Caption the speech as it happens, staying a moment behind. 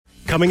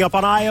Coming up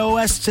on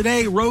iOS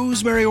today,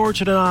 Rosemary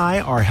Orchard and I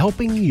are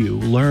helping you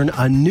learn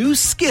a new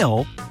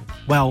skill.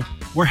 Well,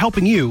 we're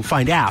helping you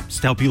find apps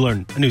to help you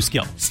learn a new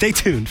skill. Stay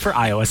tuned for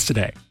iOS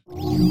today.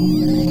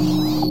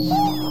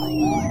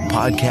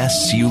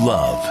 Podcasts you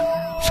love.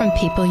 From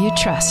people you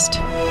trust.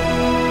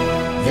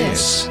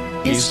 This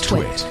is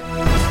Twit.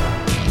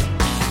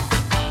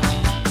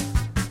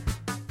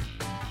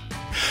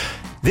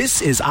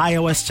 This is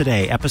iOS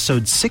Today,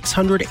 episode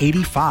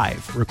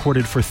 685,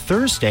 recorded for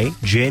Thursday,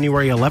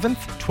 January 11th,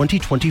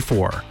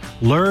 2024.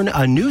 Learn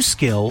a new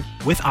skill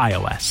with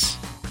iOS.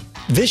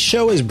 This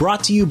show is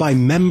brought to you by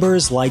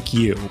members like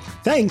you.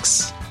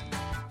 Thanks.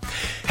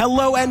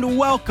 Hello and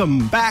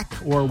welcome back,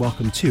 or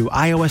welcome to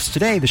iOS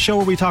Today, the show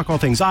where we talk all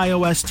things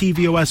iOS,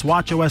 tvOS,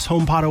 watchOS,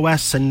 HomePod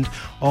OS, and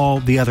all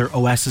the other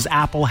OSs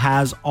Apple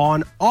has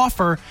on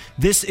offer.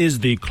 This is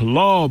the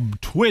Club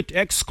Twit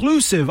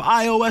exclusive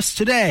iOS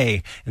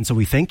Today. And so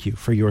we thank you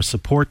for your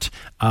support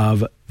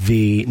of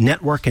the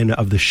network and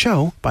of the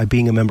show by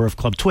being a member of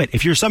Club Twit.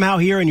 If you're somehow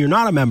here and you're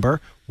not a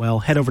member, well,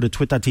 head over to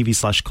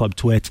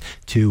twit.tv/clubtwit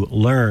to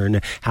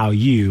learn how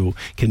you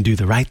can do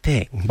the right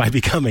thing by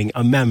becoming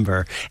a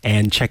member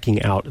and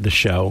checking out the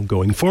show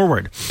going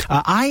forward.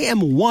 I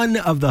am one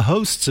of the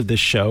hosts of this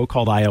show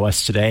called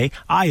iOS Today.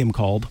 I am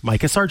called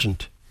Micah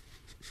Sargent.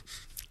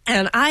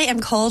 And I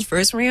am called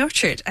Rosemary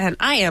Orchard, and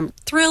I am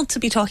thrilled to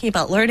be talking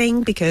about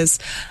learning because,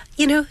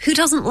 you know, who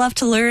doesn't love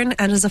to learn?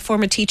 And as a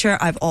former teacher,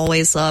 I've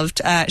always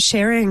loved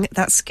sharing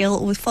that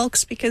skill with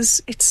folks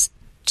because it's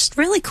just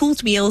really cool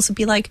to be able to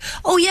be like,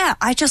 oh yeah,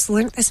 I just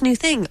learned this new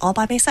thing all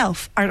by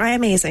myself. Aren't I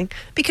amazing?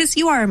 Because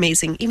you are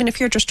amazing, even if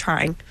you're just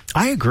trying.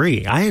 I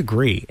agree.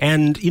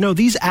 And, you know,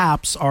 these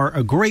apps are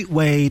a great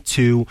way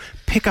to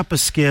pick up a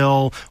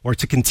skill or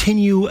to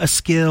continue a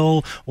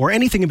skill or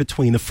anything in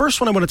between. The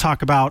first one I want to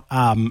talk about,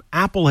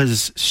 Apple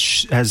has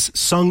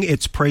sung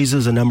its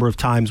praises a number of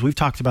times. We've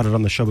talked about it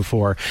on the show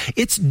before.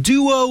 It's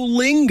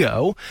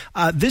Duolingo.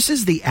 This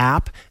is the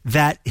app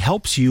that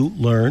helps you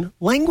learn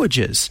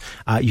languages.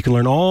 You can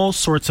learn all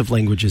sorts of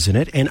languages in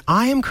it, and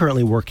I am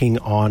currently working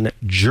on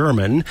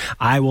German.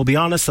 I will be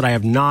honest that I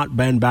have not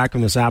been back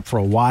in this app for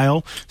a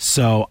while,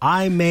 so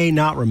I may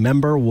not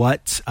remember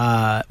what's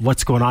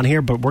going on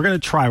here, but we're going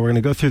to try. We're going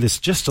to go through this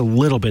just a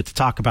little bit to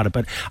talk about it,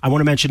 but I want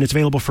to mention it's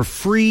available for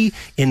free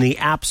in the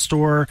App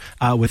Store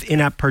with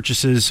in-app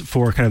purchases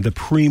for kind of the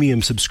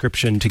premium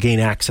subscription to gain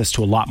access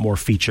to a lot more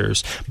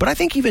features. But I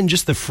think even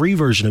just the free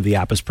version of the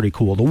app is pretty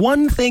cool. The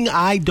one thing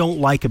I don't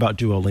like about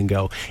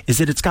Duolingo is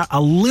that it's got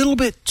a little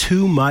bit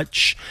too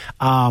much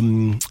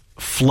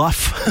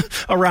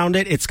fluff around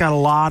it. It's got a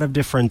lot of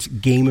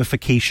different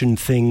gamification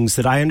things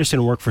that I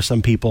understand work for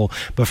some people,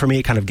 but for me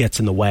it kind of gets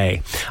in the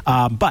way.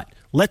 But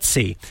let's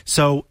see.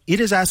 So it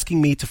is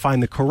asking me to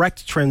find the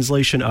correct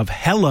translation of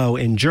hello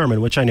in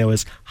German, which I know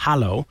is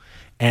hallo.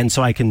 And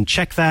so I can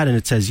check that, and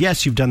it says,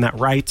 yes, you've done that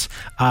right.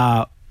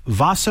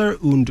 Wasser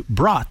und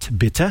Brot,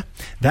 bitte.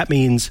 That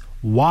means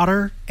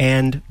water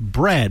and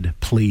bread,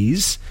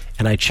 please.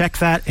 And I check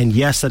that, and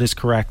yes, that is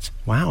correct.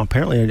 Wow,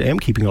 apparently I am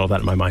keeping all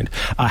that in my mind.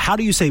 How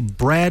do you say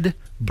bread,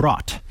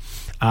 brot?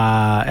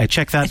 I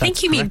check that. I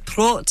think you mean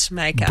brot,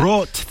 Micah.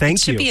 Brot,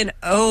 thank you. It should be an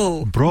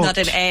O, brot. Not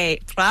an A.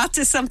 Brot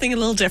is something a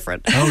little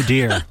different. Oh,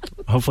 dear.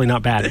 Hopefully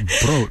not bad.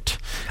 Brot.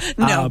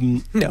 No,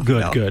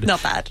 good.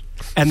 Not bad.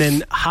 And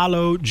then,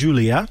 hallo,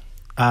 Julia.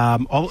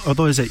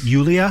 Although, is it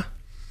Julia?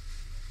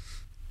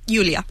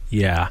 Julia.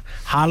 Yeah.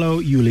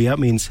 Hallo, Julia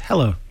means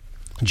hello,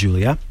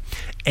 Julia.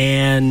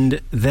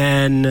 And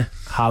then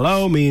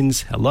hallo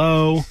means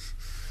hello.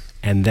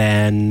 And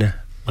then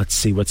let's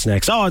see what's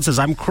next. Oh, it says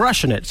I'm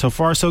crushing it. So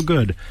far, so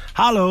good.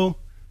 Hallo,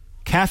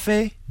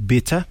 Kaffee,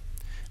 bitte.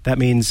 That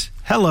means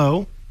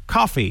hello,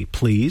 coffee,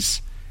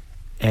 please.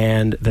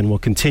 And then we'll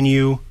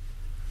continue.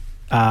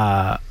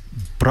 Brat.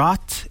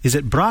 Is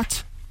it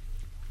brat?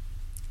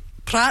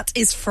 Brat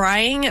is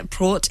frying.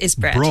 Brot is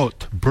bread.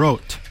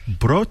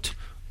 Brot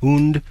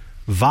und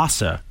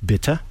Wasser,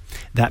 bitte.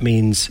 That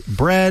means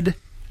bread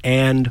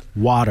and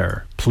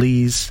water,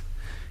 please.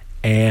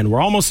 And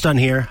we're almost done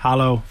here.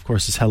 Hallo, of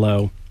course, is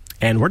hello.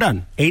 And we're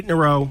done. 8 in a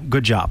row.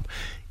 Good job.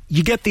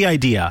 You get the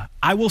idea.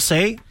 I will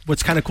say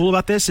what's kind of cool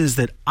about this is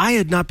that I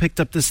had not picked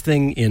up this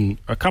thing in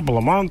a couple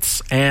of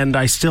months, and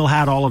I still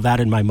had all of that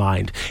in my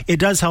mind. It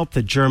does help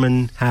that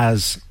German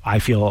has, I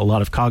feel, a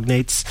lot of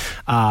cognates,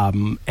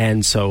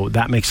 and so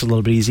that makes it a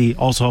little bit easy.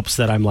 Also helps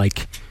that I'm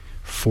like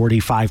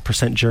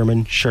 45%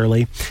 German,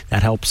 surely.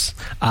 That helps.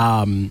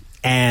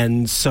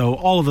 And so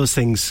all of those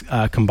things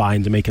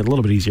combine to make it a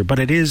little bit easier. But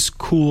it is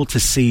cool to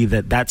see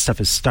that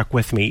stuff is stuck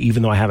with me,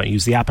 even though I haven't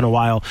used the app in a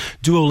while.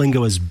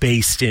 Duolingo is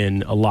based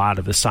in a lot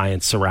of the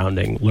science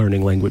surrounding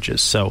learning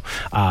languages. So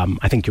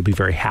I think you'll be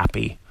very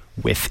happy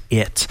with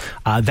it.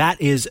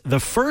 That is the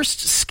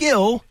first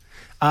skill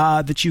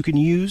that you can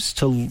use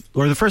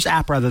or the first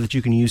app rather that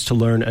you can use to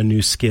learn a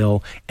new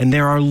skill. And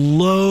there are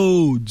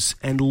loads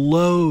and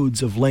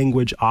loads of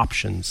language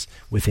options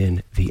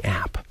within the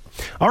app.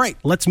 All right,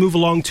 let's move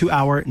along to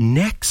our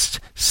next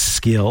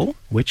skill,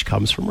 which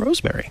comes from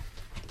Rosemary.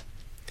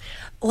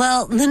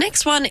 Well, the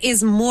next one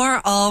is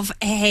more of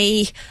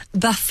a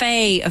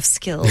buffet of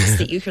skills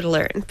that you could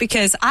learn,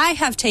 because I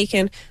have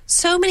taken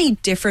so many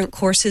different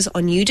courses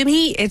on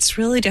Udemy. It's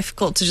really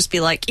difficult to just be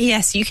like,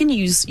 yes, you can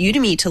use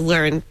Udemy to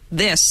learn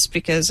this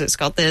because it's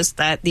got this,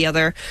 that, the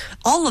other,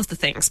 all of the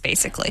things,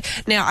 basically.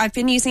 Now, I've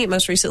been using it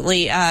most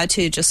recently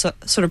to just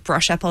sort of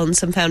brush up on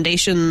some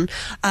foundation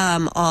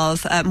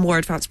of more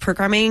advanced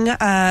programming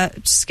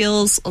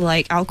skills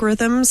like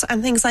algorithms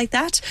and things like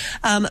that.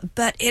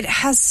 But it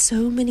has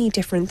so many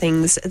different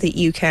things that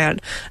you can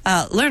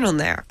learn on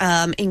there,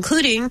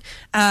 including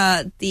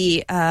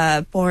the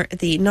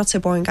Not So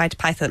Boring Guide to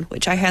Python,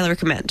 which I highly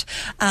recommend.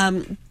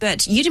 But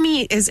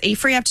Udemy is a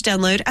free app to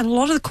download, and a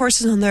lot of the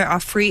courses on there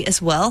are free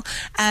as well.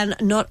 And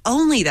not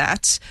only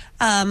that,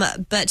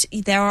 but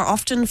there are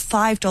often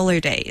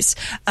 $5 days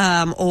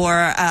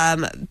or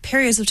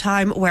periods of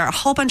time where a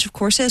whole bunch of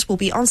courses will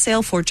be on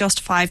sale for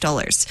just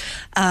 $5.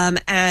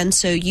 And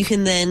so you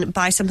can then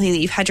buy something that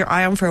you've had your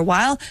eye on for a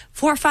while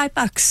for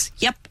 $5.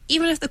 Yep.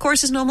 Even if the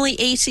course is normally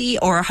 $80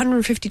 or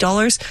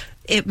 $150,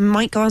 it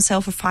might go on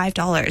sale for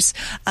 $5.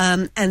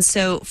 And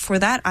so for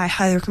that, I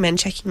highly recommend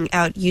checking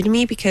out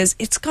Udemy, because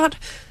it's got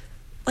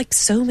like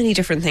so many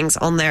different things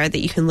on there that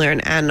you can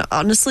learn. And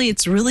honestly,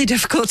 it's really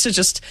difficult to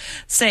just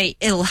say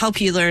it'll help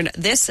you learn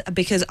this,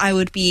 because I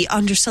would be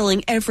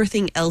underselling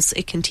everything else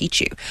it can teach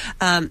you.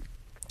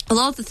 A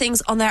lot of the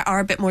things on there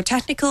are a bit more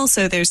technical,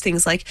 so there's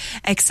things like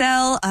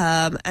Excel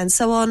and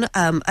so on.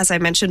 As I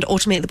mentioned,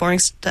 Automate the Boring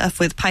Stuff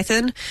with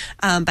Python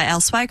by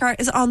Al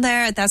Swigart is on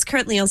there. That's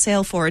currently on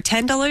sale for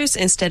 $10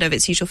 instead of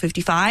its usual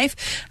 $55.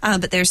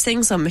 But there's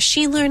things on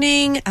machine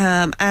learning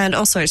and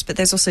all sorts. But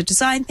there's also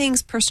design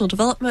things, personal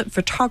development,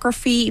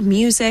 photography,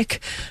 music,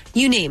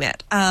 you name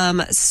it.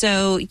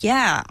 So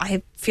yeah,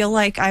 I feel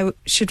like I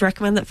should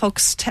recommend that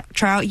folks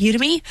try out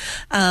Udemy.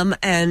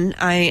 And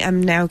I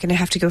am now going to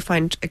have to go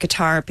find a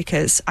guitar,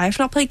 because I have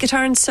not played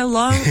guitar in so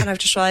long, and I've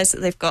just realized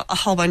that they've got a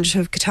whole bunch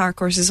of guitar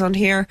courses on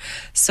here.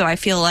 So I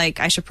feel like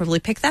I should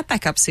probably pick that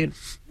back up soon.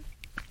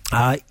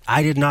 I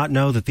did not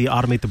know that the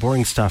Automate the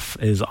Boring Stuff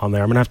is on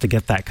there. I'm going to have to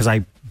get that, because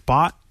I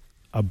bought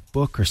a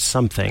book or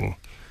something.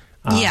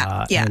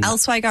 Yeah. Al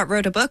Swigart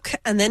wrote a book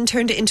and then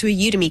turned it into a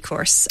Udemy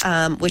course,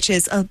 which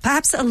is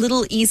perhaps a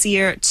little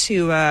easier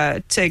to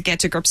get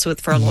to grips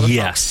with for a lot of folks.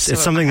 Yes, So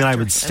it's something that I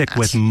would stick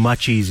with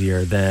much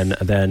easier than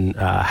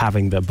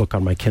having the book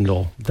on my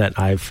Kindle that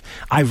I've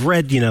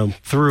read,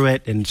 through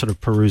it and sort of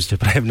perused it,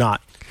 but I have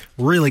not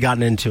really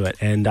gotten into it,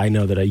 and I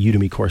know that a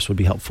Udemy course would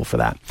be helpful for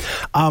that.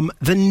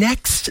 The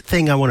next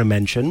thing I want to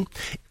mention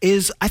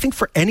is, I think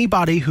for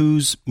anybody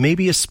who's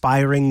maybe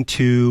aspiring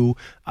to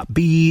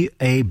be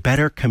a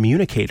better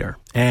communicator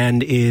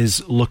and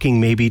is looking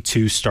maybe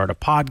to start a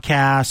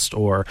podcast,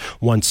 or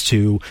wants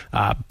to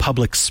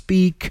public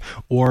speak,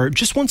 or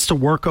just wants to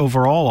work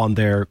overall on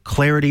their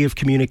clarity of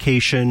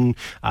communication,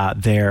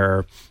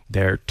 their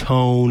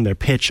tone, their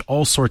pitch,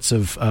 all sorts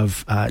of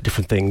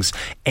different things.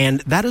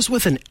 And that is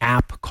with an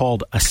app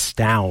called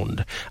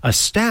Astound.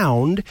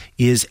 Astound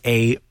is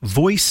a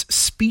voice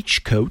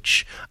speech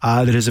coach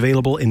that is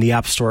available in the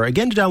App Store,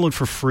 again, to download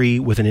for free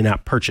with an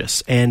in-app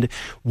purchase. And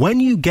when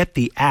you get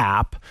the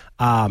app,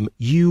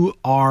 you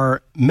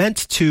are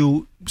meant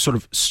to sort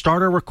of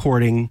start a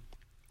recording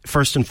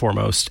first and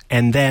foremost,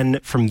 and then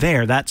from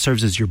there, that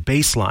serves as your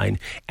baseline.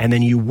 And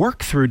then you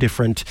work through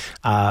different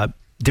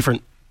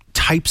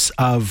types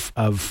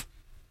of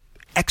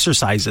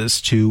exercises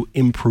to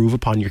improve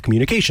upon your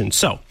communication.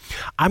 So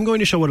I'm going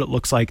to show what it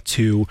looks like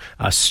to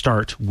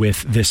start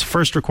with this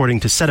first recording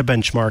to set a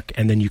benchmark,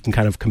 and then you can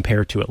kind of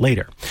compare to it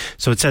later.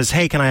 So it says,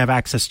 hey, can I have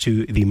access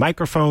to the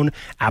microphone?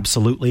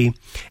 Absolutely.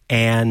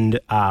 And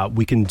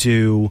we can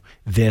do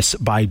this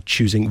by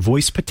choosing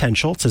voice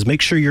potential. It says,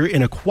 make sure you're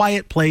in a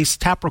quiet place,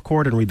 tap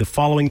record, and read the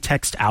following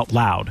text out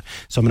loud.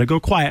 So I'm going to go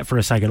quiet for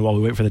a second while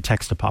we wait for the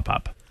text to pop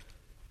up.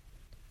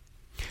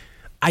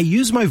 I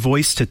use my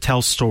voice to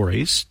tell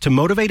stories, to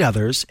motivate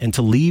others, and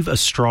to leave a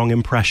strong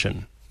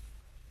impression.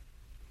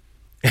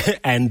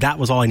 And that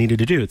was all I needed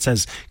to do. It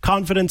says,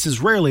 confidence is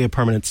rarely a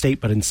permanent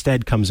state, but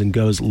instead comes and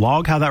goes.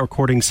 Log how that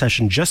recording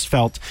session just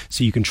felt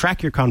so you can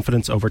track your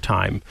confidence over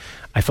time.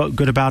 I felt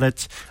good about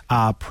it.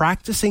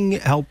 Practicing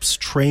helps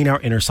train our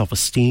inner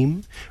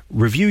self-esteem.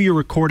 Review your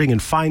recording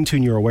and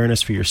fine-tune your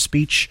awareness for your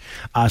speech.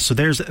 So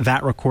there's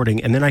that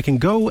recording. And then I can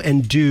go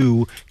and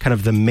do kind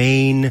of the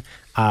main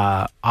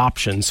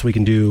options. So we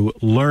can do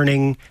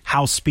learning,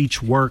 how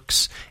speech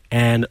works,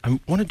 and I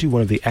want to do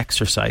one of the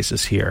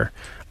exercises here.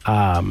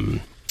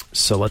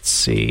 So let's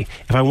see.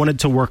 If I wanted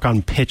to work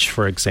on pitch,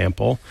 for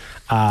example,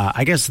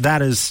 I guess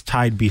that is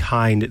tied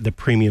behind the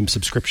premium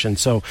subscription.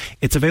 So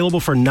it's available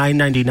for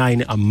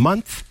 $9.99 a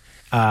month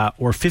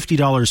or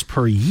 $50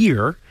 per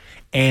year.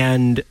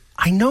 And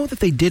I know that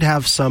they did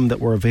have some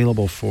that were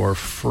available for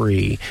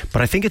free,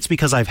 but I think it's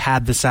because I've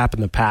had this app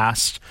in the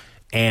past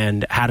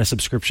and had a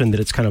subscription that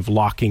it's kind of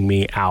locking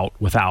me out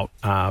without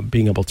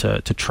being able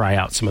to try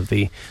out some of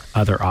the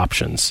other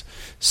options.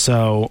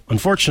 So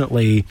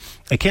unfortunately,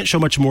 I can't show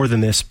much more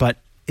than this, but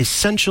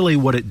essentially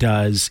what it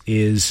does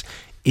is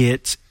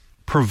it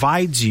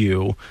provides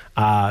you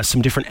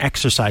some different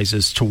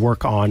exercises to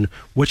work on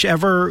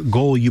whichever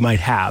goal you might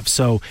have.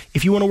 So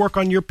if you want to work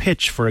on your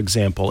pitch, for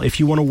example, if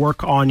you want to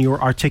work on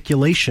your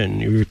articulation,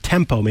 your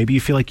tempo, maybe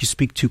you feel like you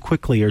speak too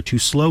quickly or too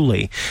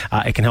slowly,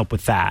 it can help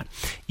with that.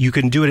 You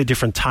can do it at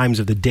different times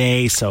of the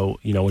day. So,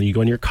 when you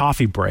go on your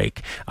coffee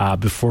break,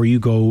 before you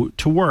go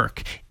to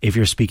work, if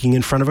you're speaking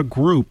in front of a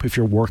group, if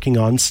you're working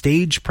on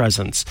stage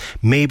presence,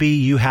 maybe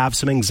you have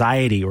some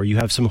anxiety or you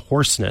have some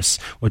hoarseness,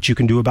 what you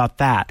can do about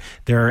that.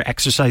 There are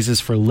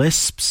exercises for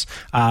lisps.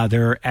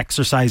 There are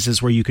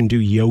exercises where you can do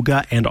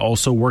yoga and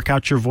also work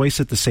out your voice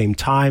at the same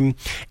time.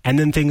 And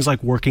then things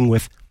like working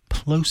with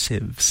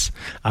plosives,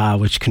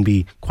 which can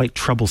be quite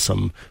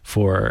troublesome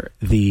for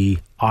the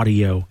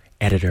audio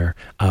editor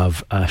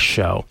of a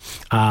show.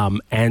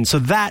 And so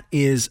that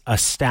is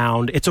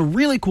Astound. It's a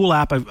really cool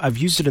app. I've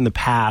used it in the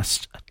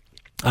past.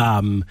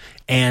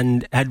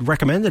 And had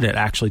recommended it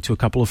actually to a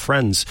couple of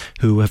friends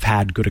who have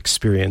had good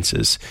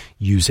experiences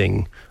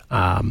using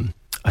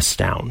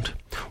Astound.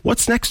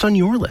 What's next on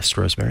your list,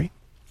 Rosemary?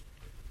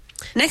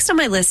 Next on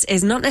my list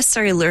is not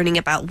necessarily learning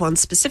about one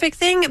specific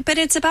thing, but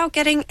it's about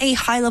getting a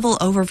high-level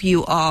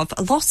overview of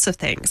lots of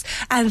things,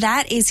 and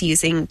that is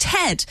using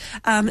TED.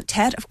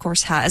 TED, of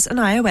course, has an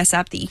iOS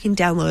app that you can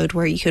download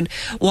where you can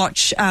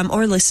watch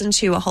or listen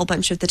to a whole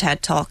bunch of the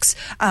TED Talks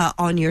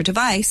on your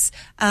device.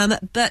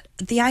 But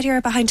the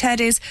idea behind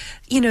TED is,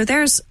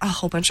 there's a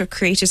whole bunch of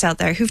creators out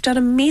there who've done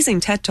amazing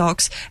TED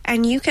Talks,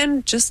 and you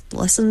can just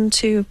listen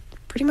to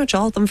pretty much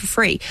all of them for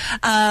free.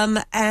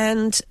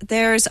 And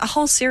there's a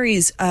whole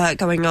series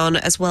going on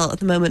as well at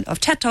the moment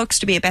of TED Talks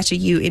to be a better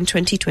you in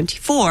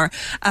 2024,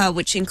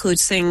 which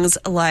includes things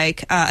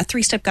like a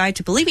 3-step guide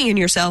to believing in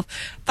yourself,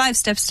 5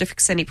 steps to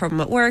fix any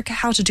problem at work,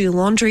 how to do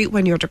laundry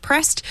when you're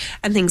depressed,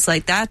 and things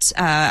like that.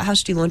 How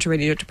to do laundry when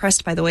you're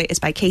depressed, by the way, is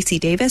by Casey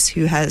Davis,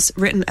 who has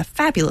written a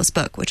fabulous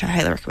book, which I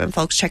highly recommend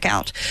folks check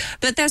out.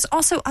 But there's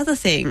also other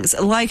things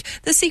like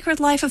The Secret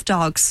Life of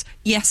Dogs.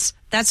 Yes,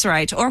 that's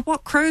right. Or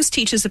what crows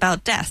teach us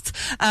about death.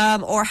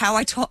 Or how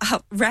I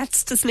taught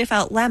rats to sniff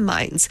out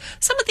landmines.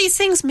 Some of these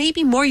things may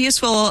be more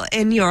useful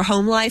in your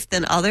home life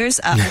than others.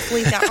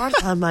 Hopefully there aren't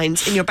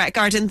landmines in your back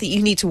garden that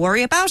you need to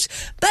worry about.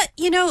 But,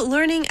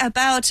 learning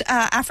about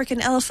African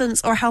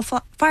elephants or how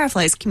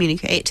fireflies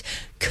communicate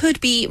could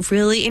be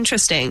really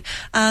interesting.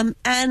 And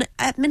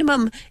at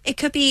minimum, it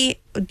could be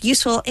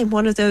useful in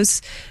one of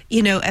those,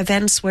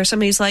 events where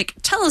somebody's like,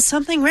 tell us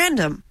something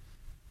random.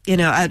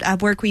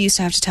 At work, we used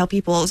to have to tell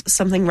people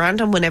something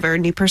random whenever a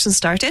new person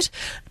started,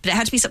 but it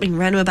had to be something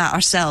random about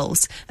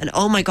ourselves. And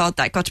oh my God,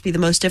 that got to be the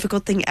most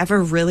difficult thing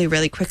ever really,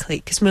 really quickly,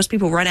 because most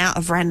people run out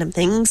of random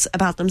things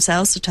about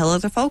themselves to tell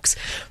other folks.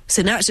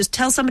 So now it's just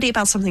tell somebody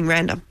about something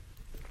random.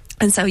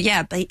 And so,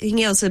 being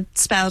able to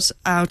spout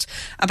out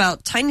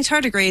about tiny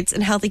tardigrades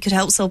and how they could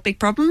help solve big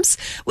problems,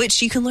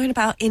 which you can learn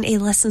about in a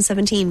less than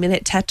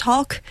 17-minute TED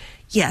Talk.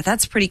 Yeah,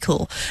 that's pretty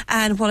cool.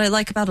 And what I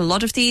like about a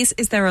lot of these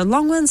is there are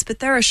long ones, but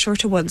there are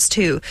shorter ones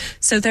too.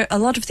 So a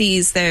lot of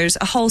these, there's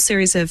a whole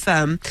series of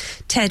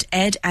TED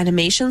Ed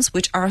animations,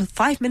 which are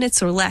 5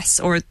 minutes or less,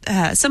 or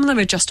some of them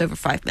are just over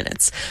 5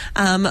 minutes.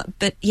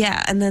 But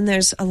yeah, and then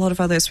there's a lot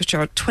of others which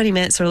are 20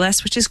 minutes or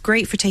less, which is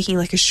great for taking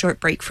like a short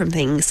break from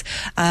things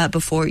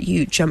before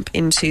you jump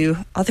into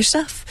other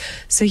stuff.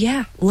 So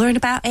yeah, learn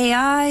about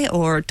AI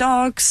or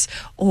dogs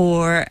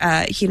or,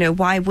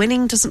 why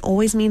winning doesn't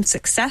always mean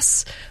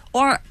success.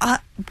 Or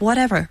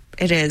whatever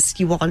it is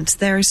you want.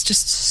 There's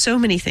just so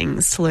many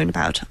things to learn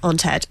about on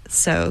TED.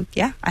 So,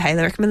 yeah, I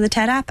highly recommend the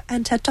TED app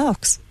and TED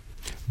Talks.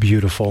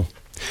 Beautiful.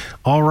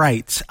 All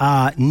right.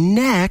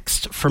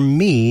 Next for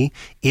me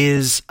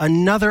is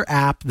another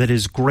app that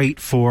is great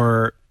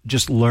for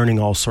just learning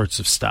all sorts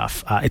of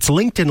stuff. It's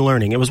LinkedIn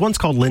Learning. It was once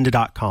called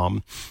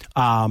lynda.com.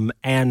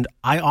 And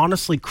I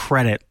honestly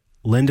credit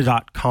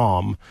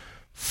lynda.com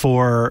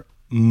for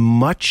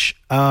much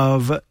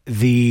of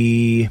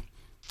the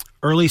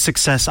early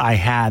success I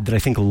had that I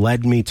think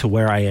led me to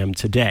where I am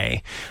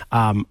today.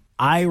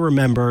 I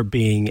remember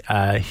being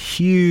a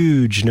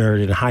huge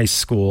nerd in high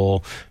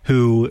school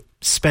who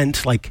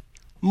spent like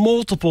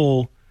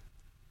multiple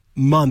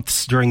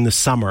months during the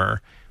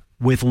summer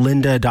with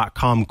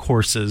lynda.com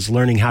courses,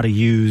 learning how to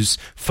use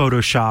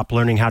Photoshop,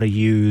 learning how to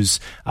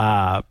use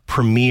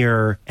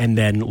Premiere, and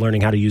then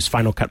learning how to use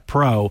Final Cut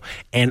Pro.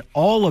 And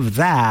all of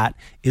that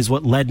is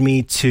what led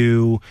me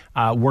to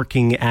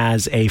working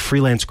as a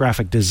freelance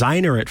graphic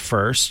designer at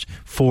first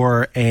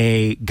for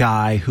a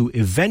guy who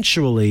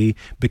eventually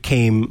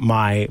became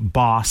my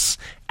boss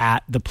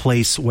at the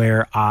place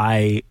where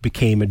I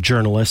became a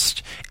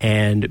journalist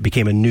and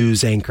became a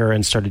news anchor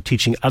and started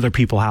teaching other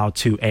people how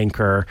to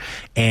anchor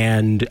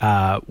and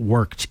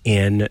worked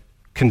in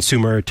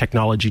consumer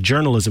technology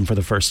journalism for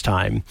the first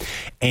time.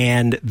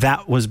 And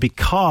that was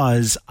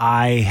because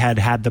I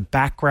had the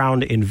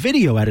background in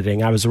video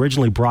editing. I was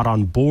originally brought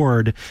on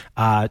board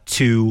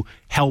to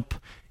help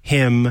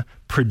him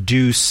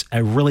produce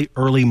a really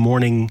early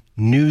morning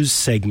news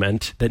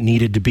segment that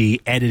needed to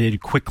be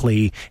edited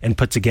quickly and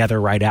put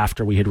together right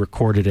after we had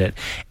recorded it.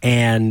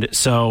 And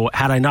so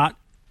had I not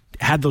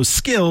had those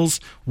skills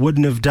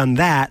wouldn't have done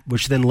that,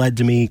 which then led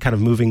to me kind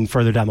of moving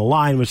further down the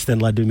line, which then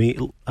led to me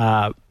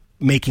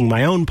making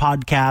my own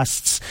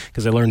podcasts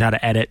because I learned how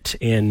to edit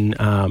in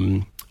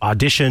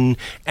Audition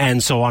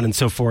and so on and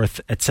so forth,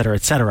 et cetera,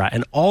 et cetera.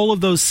 And all of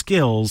those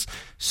skills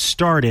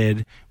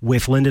started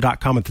with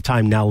lynda.com at the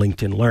time, now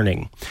LinkedIn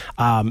Learning.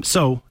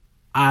 So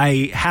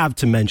I have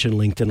to mention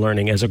LinkedIn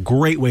Learning as a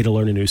great way to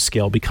learn a new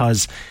skill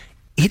because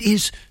it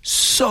is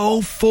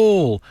so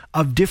full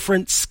of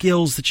different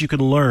skills that you can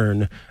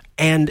learn.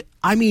 And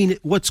I mean,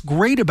 what's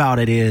great about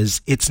it is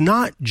it's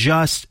not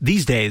just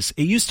these days.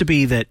 It used to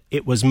be that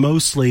it was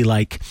mostly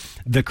like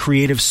the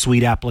Creative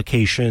Suite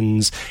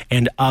applications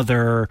and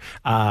other.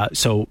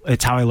 So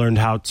it's how I learned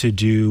how to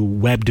do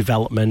web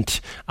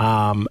development.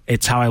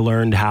 It's how I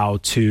learned how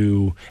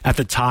to, at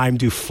the time,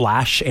 do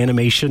Flash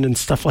animation and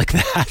stuff like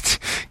that.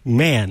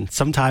 Man,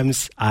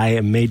 sometimes I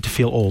am made to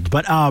feel old.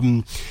 But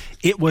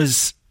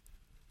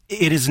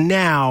it is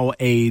now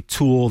a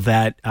tool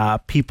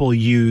that people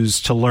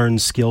use to learn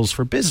skills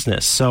for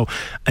business. So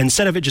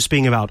instead of it just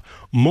being about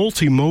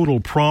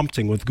multimodal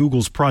prompting with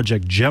Google's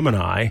Project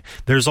Gemini,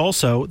 there's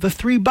also the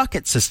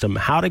 3-bucket system,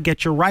 how to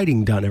get your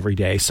writing done every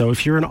day. So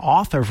if you're an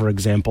author, for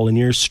example, and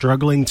you're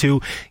struggling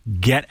to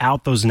get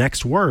out those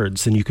next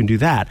words, then you can do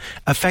that.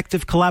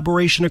 Effective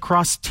collaboration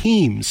across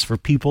teams for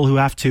people who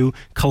have to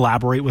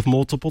collaborate with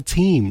multiple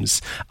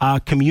teams.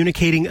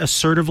 Communicating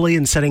assertively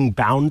and setting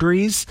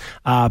boundaries,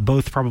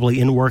 both probably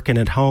in work and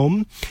at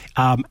home.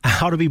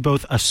 How to be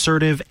both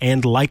assertive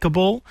and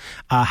likable.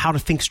 How to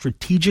think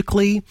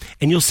strategically.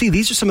 And you'll see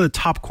these are some of the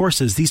top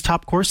courses. These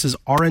top courses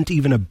aren't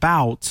even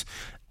about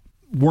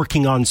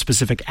working on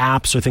specific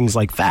apps or things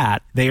like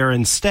that. They are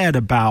instead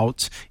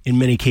about, in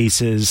many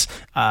cases,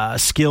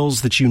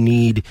 skills that you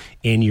need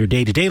in your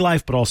day-to-day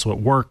life, but also at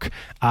work,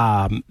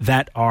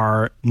 that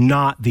are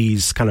not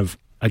these kind of,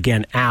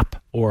 again, app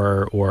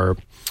or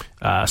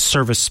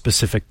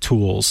service-specific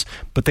tools.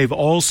 But they've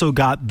also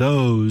got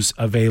those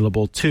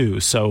available too.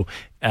 So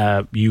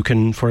you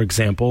can, for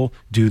example,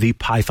 do the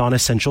Python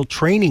Essential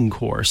Training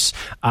course.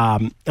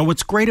 And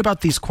what's great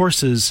about these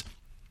courses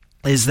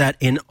is that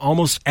in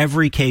almost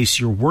every case,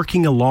 you're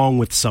working along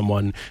with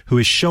someone who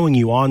is showing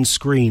you on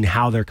screen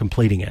how they're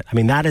completing it. I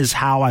mean, that is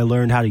how I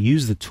learned how to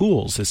use the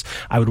tools. Is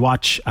I would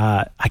watch,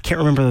 I can't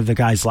remember the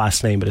guy's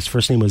last name, but his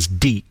first name was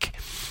Deke.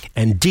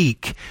 And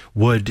Deke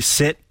would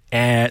sit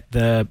at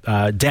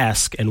the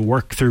desk and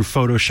work through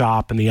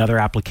Photoshop and the other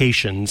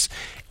applications.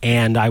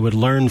 And I would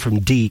learn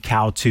from Deke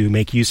how to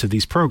make use of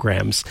these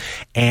programs.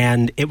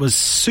 And it was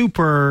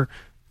super...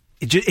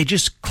 It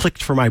just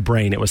clicked for my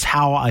brain. It was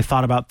how I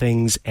thought about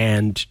things.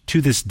 And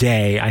to this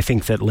day, I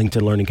think that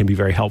LinkedIn Learning can be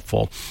very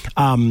helpful.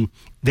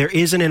 There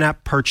is an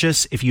in-app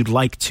purchase if you'd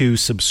like to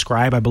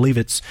subscribe. I believe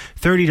it's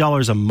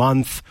 $30 a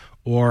month,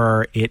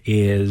 or it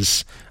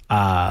is,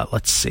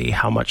 let's see,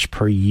 how much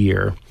per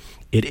year?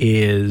 It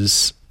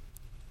is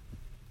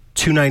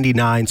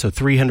 $299, so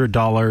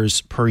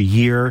 $300 per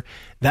year.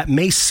 That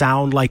may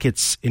sound like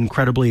it's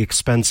incredibly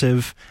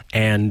expensive,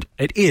 and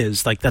it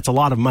is. Like, that's a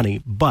lot of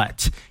money,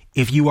 but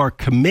if you are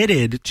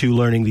committed to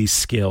learning these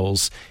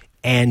skills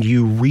and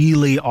you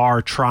really are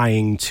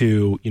trying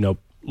to,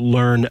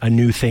 learn a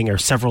new thing or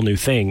several new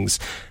things,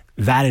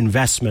 that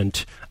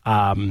investment,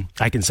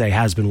 I can say,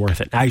 has been worth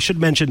it. I should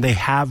mention they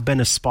have been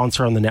a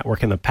sponsor on the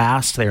network in the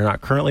past. They are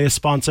not currently a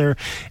sponsor,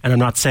 and I'm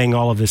not saying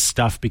all of this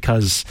stuff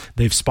because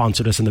they've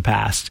sponsored us in the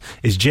past.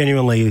 It's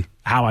genuinely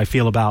how I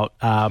feel about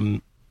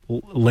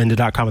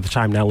lynda.com at the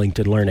time, now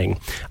LinkedIn Learning.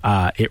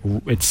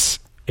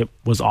 It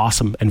was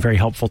awesome and very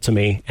helpful to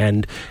me,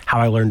 and how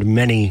I learned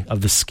many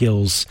of the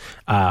skills,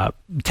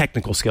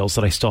 technical skills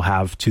that I still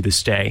have to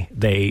this day.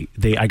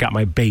 I got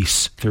my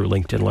base through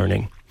LinkedIn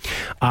Learning.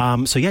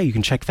 So yeah, you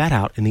can check that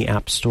out in the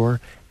App Store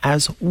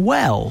as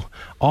well.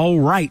 All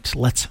right,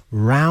 let's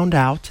round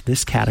out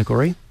this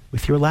category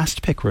with your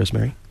last pick,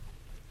 Rosemary.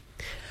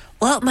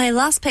 Well, my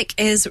last pick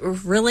is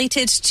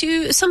related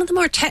to some of the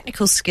more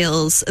technical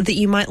skills that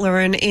you might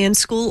learn in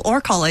school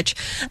or college.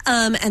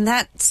 And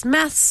that's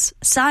maths,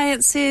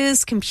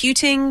 sciences,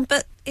 computing,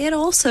 but it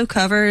also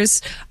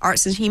covers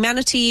arts and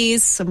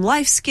humanities, some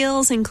life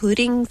skills,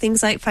 including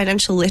things like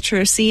financial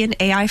literacy and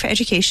AI for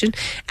education,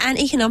 and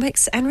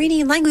economics and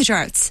reading and language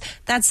arts.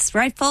 That's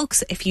right,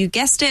 folks. If you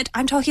guessed it,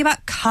 I'm talking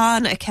about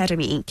Khan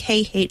Academy,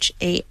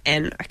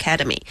 Khan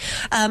Academy.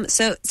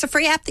 So it's a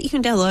free app that you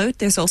can download.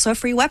 There's also a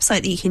free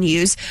website that you can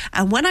use.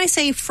 And when I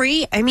say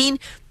free, I mean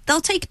they'll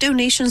take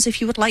donations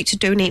if you would like to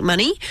donate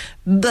money,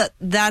 but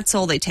that's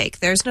all they take.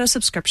 There's no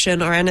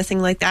subscription or anything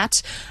like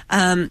that.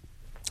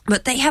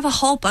 But they have a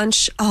whole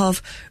bunch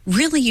of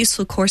really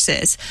useful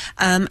courses.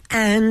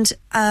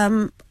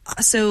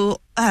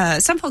 So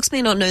some folks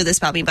may not know this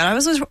about me, but I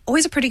was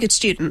always a pretty good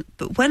student.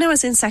 But when I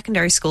was in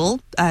secondary school,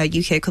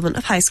 UK equivalent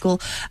of high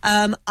school,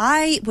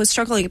 I was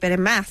struggling a bit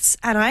in maths,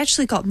 and I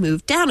actually got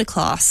moved down a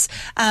class,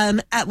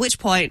 at which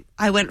point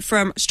I went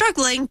from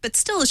struggling but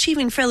still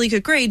achieving fairly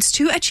good grades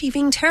to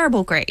achieving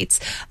terrible grades.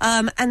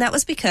 And that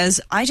was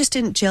because I just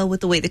didn't gel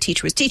with the way the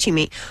teacher was teaching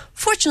me.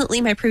 Fortunately,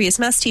 my previous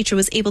maths teacher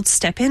was able to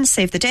step in,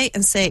 save the day,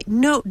 and say,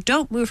 no,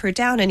 don't move her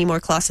down any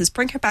more classes.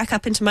 Bring her back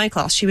up into my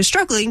class. She was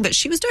struggling, but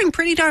she was doing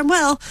pretty darn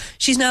well.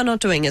 She's now not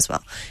doing as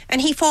well.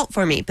 And he fought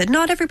for me. But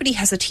not everybody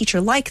has a teacher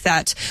like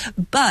that.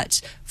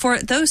 But for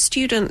those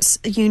students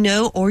you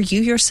know, or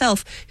you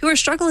yourself, who are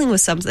struggling with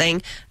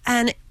something,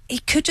 and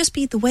it could just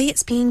be the way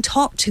it's being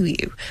taught to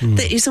you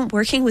that isn't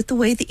working with the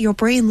way that your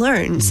brain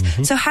learns.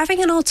 So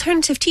having an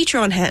alternative teacher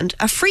on hand,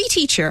 a free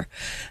teacher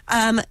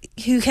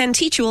who can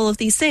teach you all of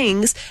these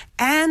things,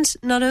 and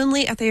not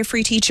only are they a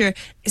free teacher,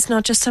 it's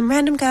not just some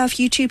random guy off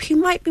YouTube who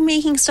might be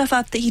making stuff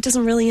up that he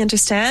doesn't really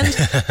understand.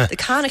 The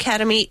Khan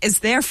Academy is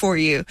there for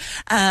you.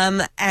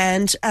 Yeah,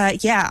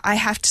 I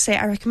have to say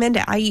I recommend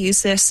it. I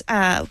used this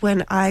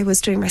when I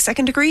was doing my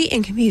second degree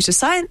in computer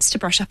science to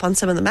brush up on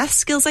some of the math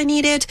skills I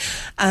needed.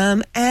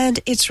 And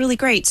it's really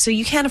great. So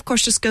you can, of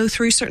course, just go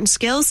through certain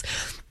skills.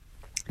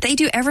 They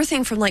do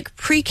everything from like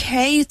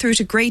pre-K through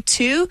to grade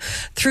 2,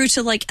 through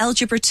to like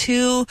algebra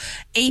 2,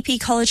 AP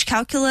college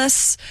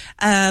calculus,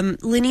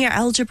 linear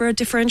algebra,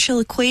 differential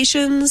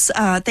equations.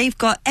 They've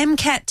got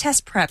MCAT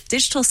test prep,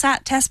 digital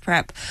SAT test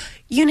prep.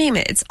 You name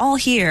it, it's all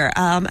here.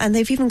 And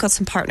they've even got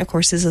some partner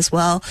courses as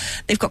well.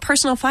 They've got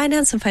personal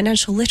finance and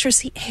financial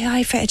literacy,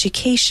 AI for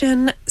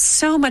education,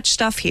 so much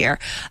stuff here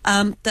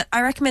that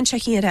I recommend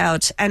checking it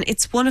out. And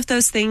it's one of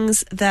those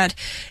things that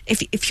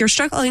if you're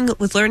struggling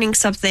with learning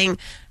something,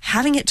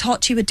 having it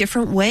taught to you a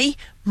different way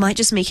might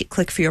just make it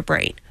click for your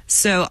brain.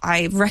 So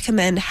I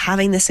recommend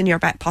having this in your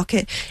back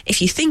pocket.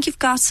 If you think you've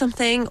got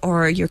something,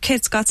 or your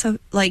kid's got some,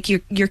 like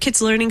your kid's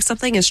learning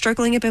something and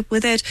struggling a bit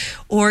with it,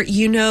 or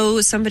you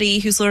know somebody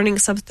who's learning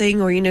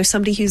something, or you know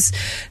somebody who's,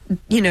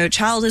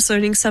 child is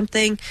learning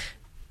something,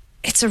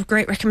 it's a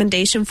great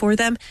recommendation for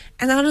them.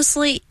 And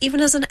honestly, even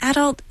as an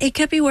adult, it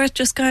could be worth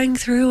just going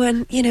through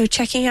and,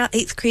 checking out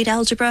 8th grade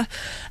algebra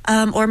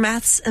or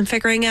maths and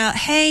figuring out,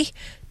 hey,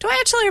 do I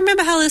actually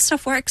remember how this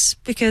stuff works?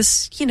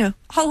 Because,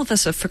 all of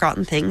us have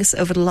forgotten things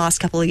over the last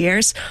couple of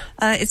years.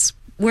 It's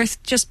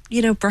worth just,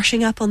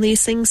 brushing up on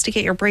these things to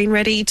get your brain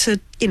ready to,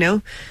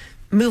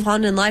 move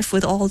on in life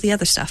with all the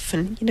other stuff.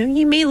 And,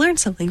 you may learn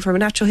something from a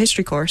natural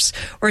history course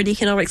or an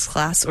economics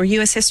class or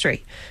US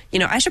history.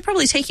 I should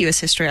probably take US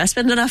history. I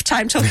spend enough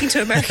time talking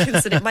to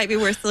Americans that it might be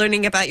worth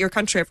learning about your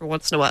country every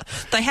once in a while.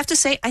 But I have to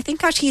say, I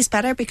think our tea is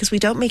better because we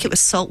don't make it with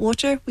salt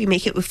water. We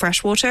make it with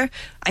fresh water.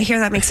 I hear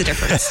that makes a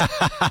difference.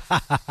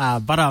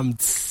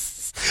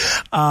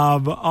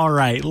 All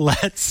right,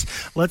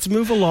 let's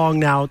move along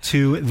now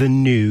to the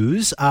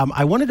news.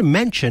 I wanted to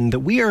mention that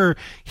we are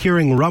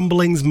hearing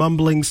rumblings,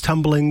 mumblings,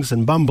 tumblings,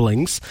 and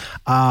bumblings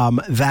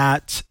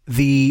that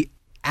the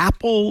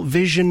Apple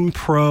Vision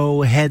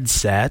Pro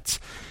headset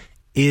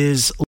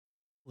is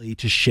likely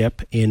to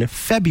ship in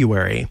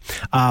February.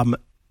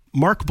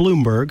 Mark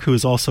Bloomberg, who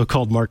is also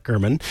called Mark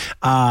Gurman,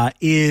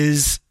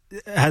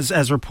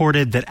 has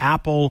reported that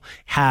Apple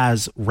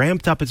has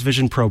ramped up its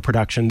Vision Pro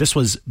production. This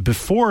was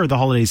before the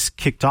holidays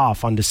kicked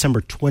off on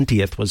December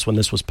 20th was when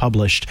this was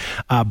published.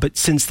 But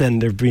since then,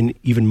 there have been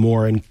even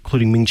more,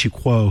 including Ming-Chi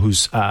Kuo,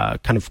 who's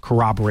kind of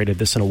corroborated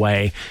this in a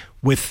way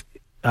with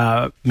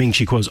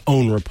Ming-Chi Kuo's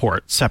own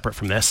report, separate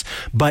from this.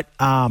 But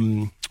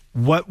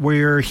what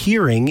we're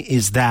hearing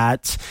is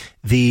that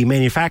the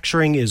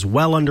manufacturing is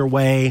well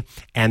underway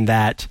and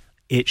that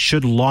it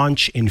should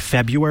launch in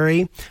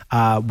February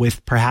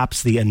with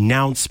perhaps the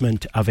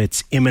announcement of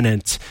its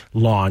imminent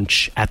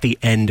launch at the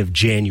end of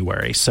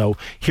January. So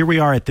here we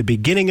are at the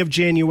beginning of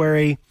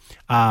January.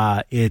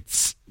 We're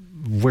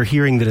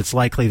hearing that it's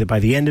likely that by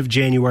the end of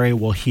January,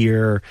 we'll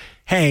hear,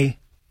 hey,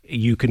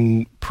 you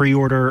can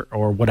pre-order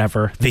or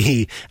whatever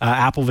the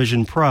Apple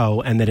Vision Pro,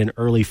 and that in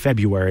early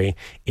February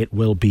it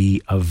will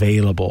be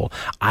available.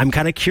 I'm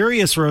kind of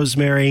curious,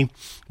 Rosemary,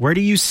 where do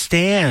you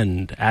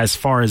stand as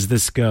far as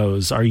this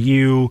goes? Are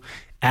you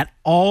at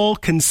all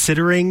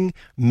considering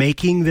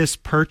making this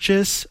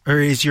purchase, or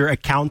is your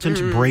accountant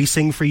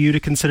bracing for you to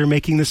consider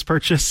making this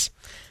purchase?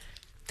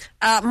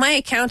 My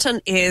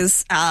accountant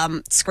is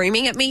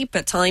screaming at me,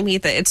 but telling me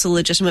that it's a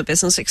legitimate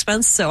business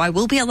expense, so I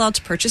will be allowed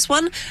to purchase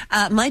one.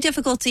 My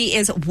difficulty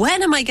is,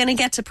 when am I going to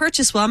get to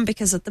purchase one?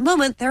 Because at the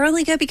moment, they're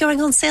only going to be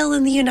going on sale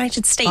in the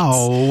United States.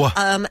 Oh.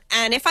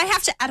 And if I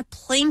have to add a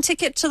plane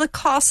ticket to the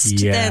cost,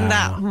 then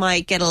that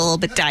might get a little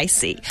bit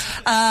dicey.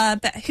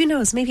 But who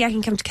knows? Maybe I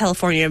can come to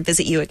California and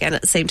visit you again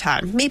at the same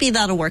time. Maybe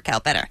that'll work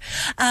out better.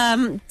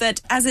 But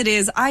as it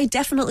is, I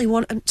definitely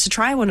want to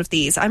try one of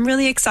these. I'm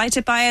really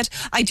excited by it.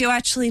 I do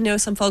actually know know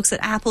some folks at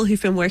Apple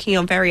who've been working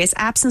on various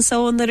apps and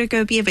so on that are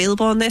going to be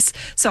available on this.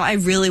 So I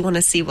really want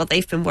to see what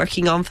they've been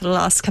working on for the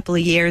last couple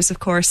of years, of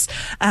course,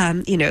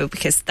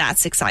 because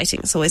that's exciting.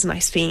 It's always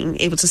nice being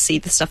able to see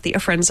the stuff that your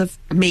friends have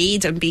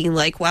made and being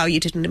like, wow, you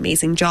did an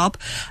amazing job.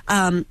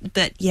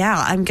 But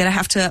yeah, I'm going to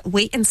have to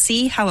wait and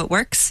see how it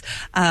works.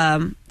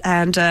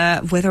 And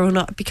whether or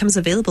not it becomes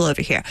available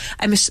over here.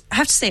 I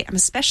have to say, I'm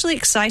especially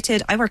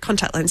excited. I wear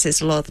contact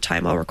lenses a lot of the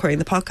time while recording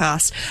the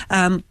podcast,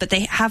 but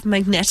they have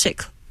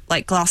magnetic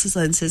glasses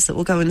lenses that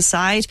will go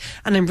inside,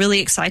 and I'm really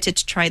excited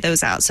to try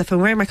those out. So if I'm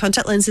wearing my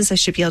contact lenses, I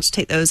should be able to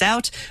take those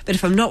out, but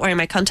if I'm not wearing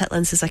my contact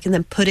lenses, I can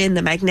then put in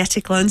the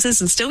magnetic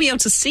lenses and still be able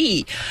to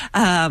see,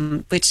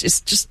 which is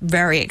just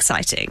very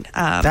exciting.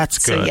 That's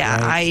good. So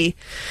yeah, right?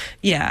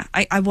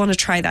 I want to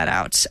try that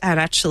out and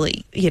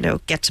actually,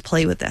 get to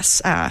play with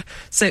this.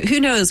 So who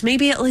knows,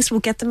 maybe at least we'll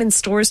get them in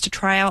stores to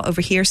try out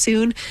over here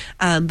soon.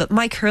 But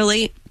Mike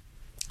Hurley,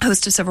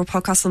 host of several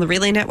podcasts on the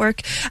Relay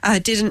Network,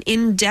 did an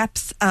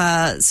in-depth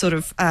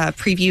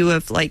preview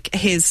of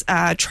his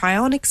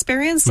try-on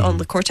experience on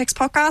the Cortex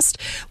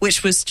podcast,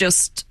 which was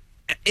just...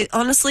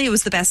 honestly, it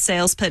was the best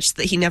sales pitch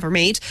that he never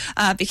made,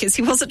 because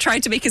he wasn't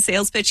trying to make a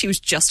sales pitch. He was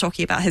just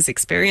talking about his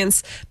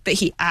experience, but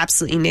he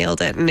absolutely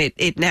nailed it. And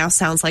it now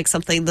sounds like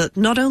something that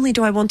not only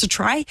do I want to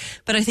try,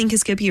 but I think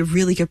is going to be a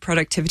really good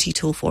productivity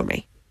tool for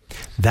me.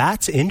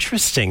 That's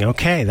interesting.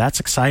 Okay, that's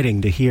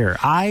exciting to hear.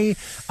 I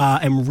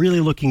am really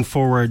looking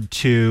forward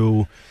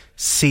to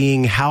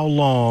seeing how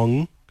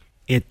long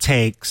it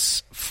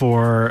takes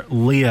for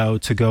Leo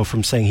to go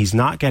from saying he's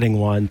not getting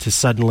one to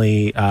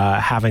suddenly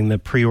having the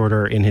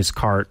pre-order in his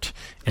cart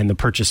and the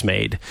purchase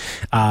made.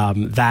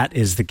 That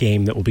is the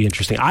game that will be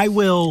interesting.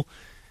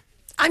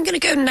 I'm going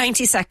to go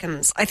 90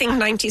 seconds. I think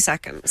 90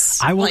 seconds.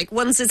 I will,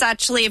 once it's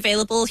actually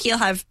available, he'll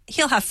have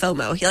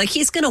FOMO.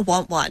 He's going to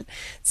want one.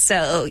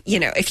 So,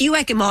 if you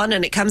egg him on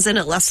and it comes in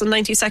at less than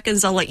 90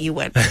 seconds, I'll let you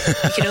win.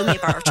 You can owe me a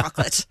bar of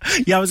chocolate.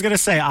 Yeah, I was going to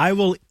say, I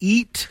will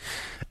eat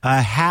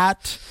a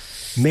hat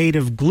made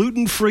of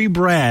gluten-free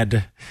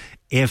bread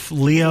if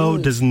Leo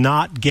does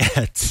not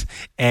get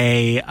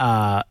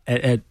a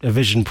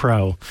Vision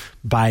Pro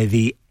by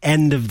the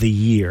end of the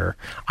year.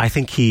 I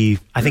think he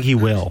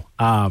will.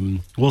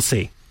 We'll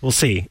see.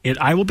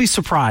 I will be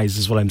surprised,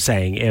 is what I'm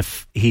saying,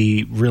 if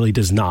he really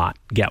does not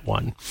get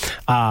one.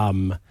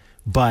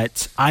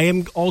 But I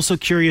am also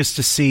curious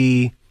to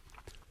see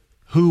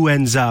who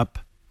ends up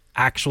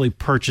actually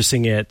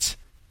purchasing it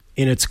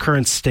in its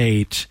current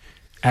state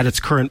at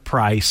its current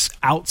price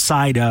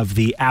outside of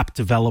the app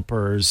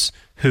developers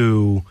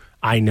who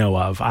I know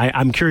of.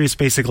 I'm curious,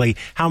 basically,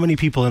 how many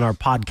people in our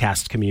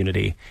podcast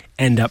community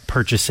end up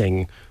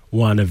purchasing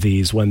one of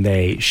these when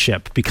they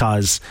ship,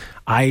 because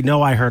I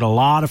know I heard a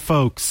lot of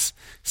folks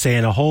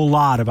saying a whole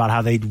lot about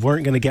how they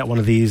weren't going to get one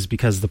of these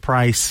because of the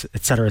price,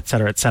 et cetera, et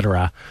cetera, et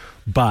cetera.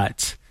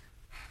 But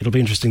it'll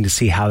be interesting to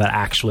see how that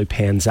actually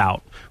pans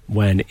out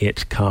when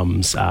it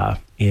comes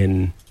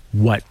in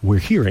what we're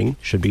hearing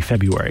should be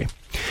February.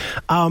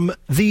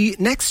 The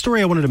next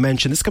story I wanted to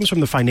mention, this comes from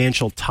the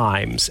Financial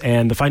Times,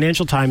 and the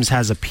Financial Times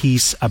has a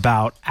piece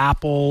about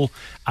Apple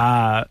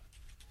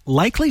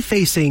likely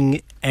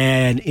facing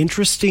an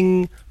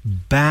interesting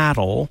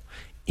battle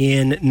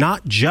in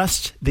not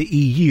just the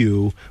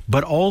EU,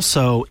 but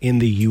also in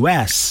the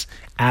US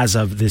as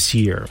of this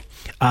year.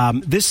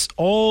 This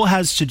all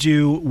has to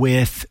do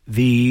with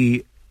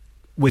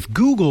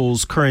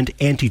Google's current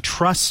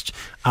antitrust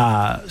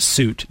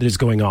suit that is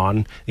going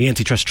on, the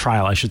antitrust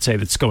trial, I should say,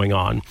 that's going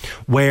on,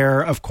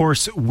 where, of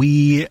course,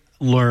 we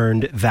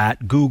learned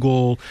that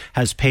Google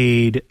has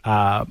paid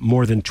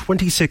more than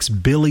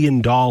 $26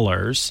 billion,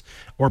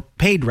 or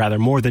paid rather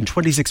more than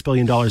 $26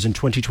 billion in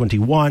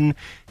 2021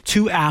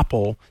 to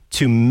Apple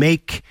to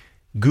make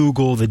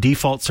Google the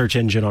default search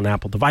engine on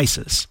Apple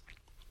devices.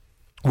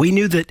 We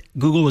knew that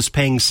Google was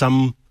paying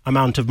some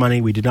amount of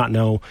money. We did not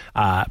know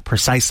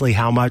precisely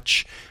how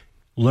much,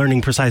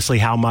 learning precisely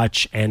how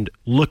much, and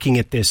looking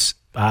at this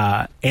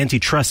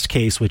antitrust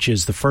case, which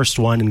is the first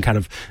one in kind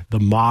of the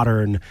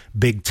modern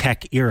big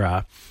tech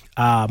era,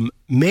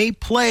 may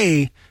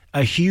play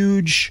a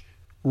huge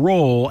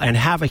role and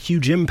have a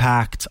huge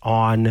impact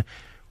on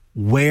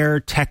where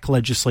tech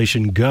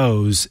legislation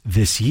goes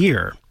this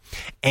year.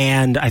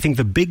 And I think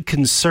the big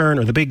concern,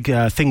 or the big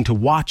thing to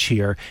watch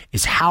here,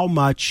 is how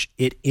much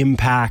it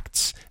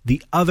impacts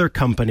the other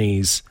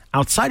companies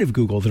outside of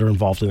Google that are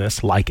involved in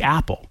this, like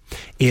Apple.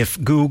 If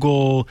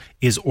Google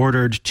is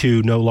ordered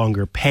to no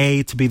longer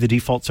pay to be the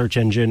default search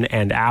engine,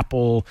 and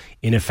Apple,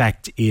 in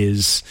effect,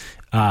 is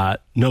no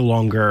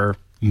longer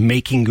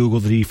making Google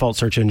the default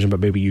search engine,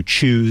 but maybe you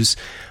choose.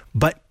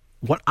 But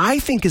what I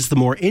think is the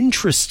more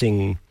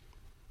interesting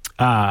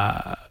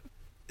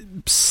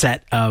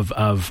set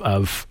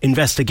of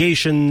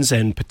investigations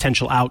and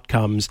potential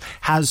outcomes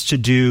has to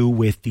do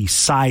with the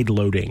side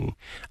loading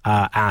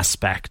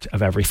aspect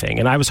of everything.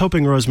 And I was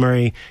hoping,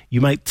 Rosemary,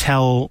 you might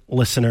tell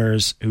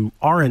listeners who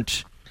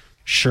aren't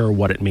sure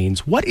what it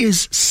means. What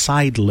is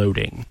side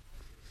loading?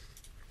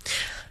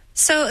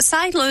 So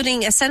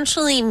sideloading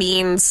essentially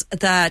means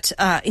that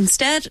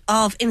instead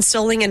of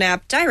installing an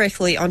app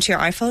directly onto your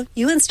iPhone,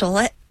 you install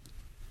it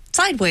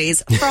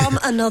sideways from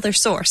another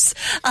source.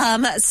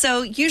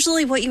 So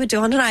usually what you would do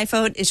on an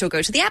iPhone is you'll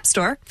go to the App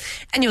Store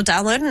and you'll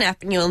download an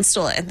app and you'll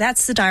install it. And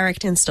that's the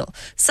direct install.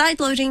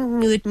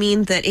 Sideloading would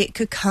mean that it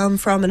could come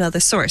from another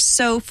source.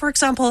 So, for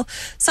example,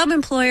 some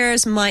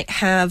employers might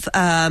have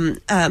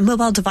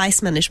mobile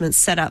device management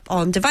set up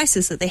on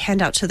devices that they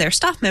hand out to their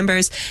staff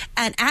members,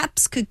 and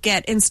apps could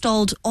get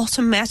installed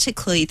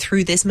automatically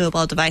through this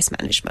mobile device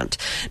management.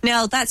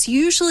 Now, that's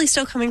usually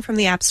still coming from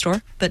the App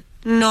Store, but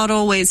not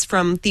always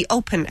from the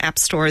open app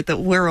store that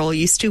we're all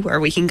used to,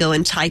 where we can go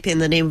and type in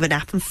the name of an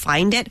app and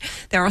find it.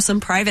 There are some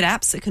private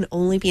apps that can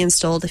only be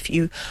installed if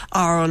you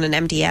are on an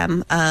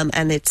MDM,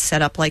 and it's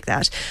set up like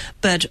that.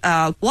 But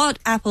what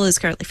Apple is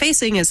currently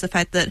facing is the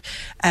fact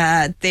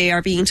that they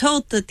are being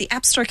told that the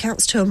App Store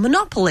counts to a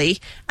monopoly,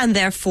 and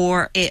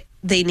therefore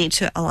they need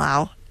to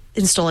allow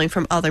installing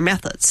from other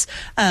methods.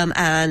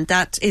 And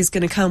that is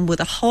going to come with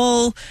a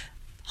whole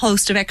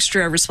host of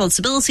extra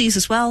responsibilities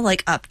as well,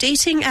 like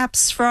updating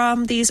apps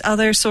from these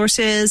other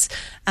sources,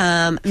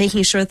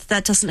 making sure that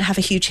that doesn't have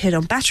a huge hit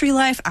on battery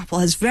life. Apple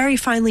has very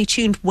finely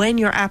tuned when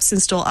your apps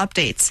install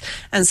updates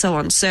and so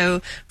on.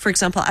 So, for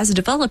example, as a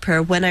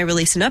developer, when I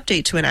release an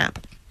update to an app,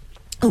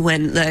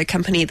 when the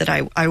company that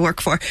I work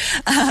for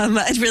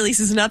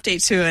releases an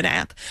update to an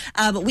app,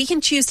 we can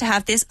choose to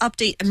have this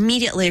update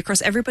immediately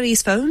across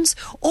everybody's phones,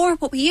 or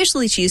what we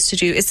usually choose to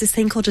do is this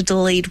thing called a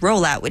delayed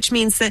rollout, which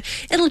means that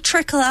it'll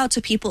trickle out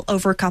to people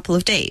over a couple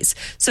of days.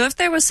 So if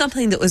there was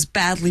something that was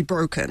badly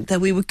broken, then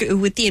we would go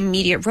with the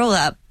immediate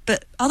rollout.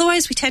 But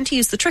otherwise, we tend to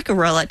use the trickle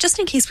rollout just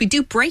in case we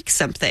do break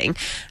something,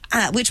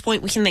 at which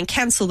point we can then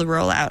cancel the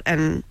rollout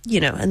and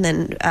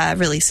then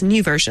release a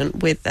new version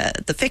with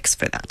the fix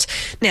for that.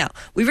 Now,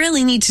 we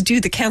really need to do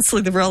the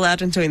canceling the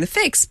rollout and doing the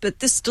fix, but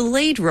this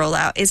delayed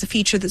rollout is a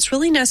feature that's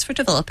really nice for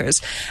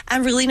developers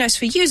and really nice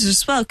for users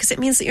as well, because it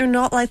means that you're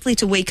not likely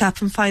to wake up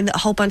and find that a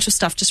whole bunch of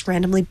stuff just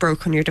randomly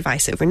broke on your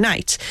device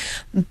overnight.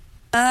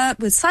 But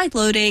with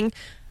sideloading,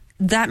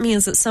 that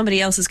means that somebody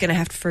else is going to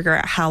have to figure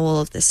out how all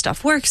of this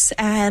stuff works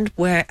and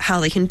how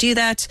they can do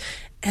that.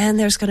 And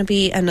there's going to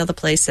be another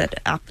place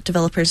that app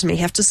developers may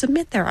have to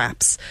submit their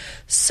apps.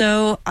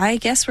 So I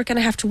guess we're going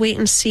to have to wait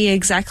and see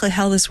exactly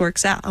how this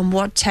works out and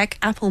what tech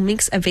Apple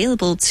makes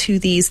available to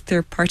these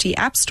third-party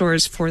app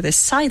stores for this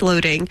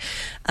sideloading.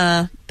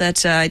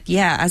 But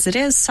as it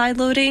is,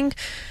 sideloading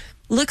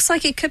looks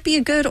like it could be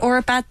a good or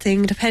a bad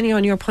thing, depending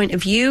on your point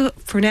of view.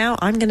 For now,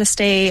 I'm going to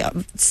stay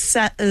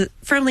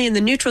firmly in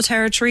the neutral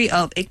territory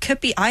of it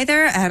could be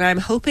either, and I'm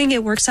hoping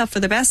it works out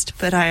for the best,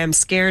 but I am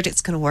scared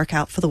it's going to work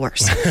out for the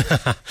worst.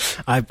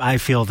 I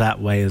feel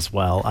that way as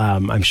well.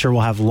 I'm sure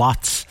we'll have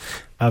lots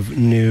of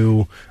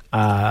new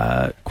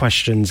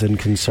questions and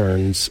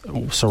concerns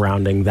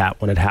surrounding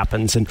that when it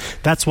happens. And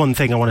that's one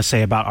thing I want to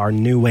say about our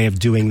new way of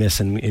doing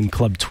this in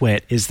Club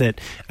Twit, is that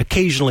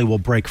occasionally we'll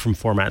break from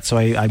format. So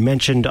I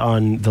mentioned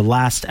on the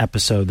last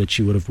episode that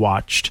you would have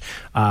watched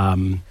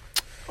on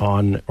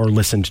or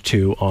listened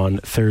to on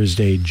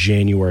Thursday,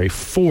 January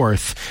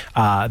 4th,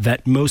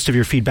 that most of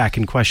your feedback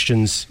and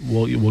questions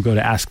will go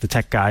to Ask the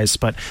Tech Guys.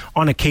 But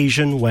on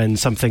occasion, when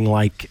something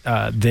like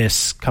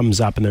this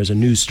comes up and there's a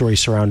news story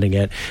surrounding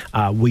it,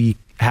 we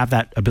have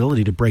that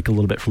ability to break a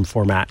little bit from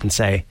format and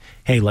say,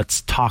 hey, let's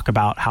talk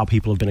about how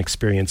people have been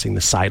experiencing the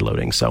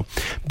sideloading. So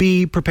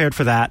be prepared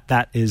for that.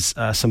 That is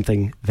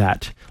something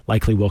that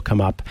likely will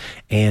come up.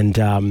 And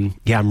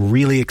I'm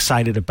really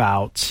excited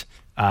about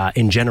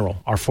in general,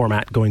 our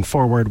format going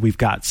forward. We've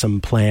got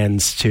some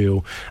plans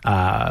to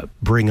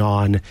bring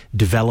on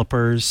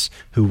developers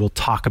who will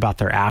talk about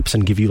their apps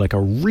and give you like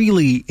a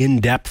really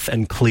in-depth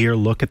and clear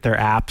look at their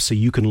app, so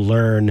you can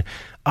learn,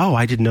 oh,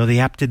 I didn't know the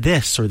app did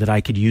this, or that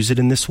I could use it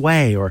in this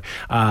way, or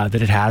that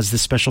it has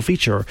this special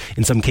feature. Or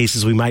in some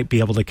cases, we might be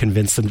able to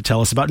convince them to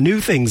tell us about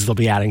new things they'll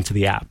be adding to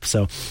the app.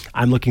 So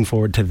I'm looking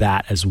forward to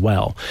that as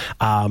well.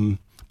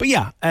 But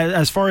yeah,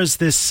 as far as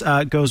this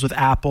goes with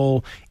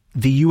Apple,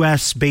 the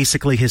U.S.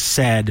 basically has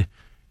said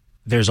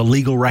there's a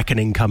legal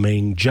reckoning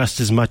coming just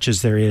as much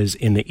as there is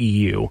in the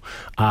EU.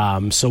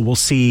 So we'll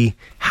see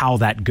how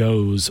that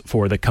goes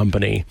for the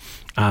company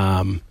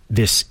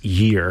this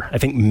year. I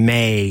think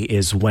May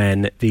is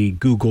when the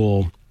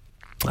Google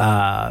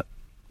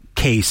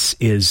case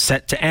is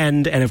set to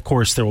end. And of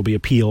course, there will be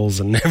appeals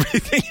and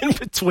everything in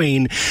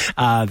between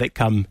that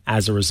come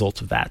as a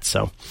result of that.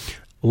 So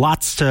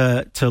lots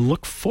to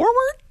look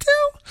forward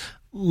to,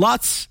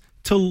 lots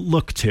to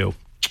look to.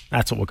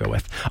 That's what we'll go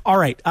with. All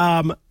right.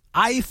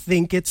 I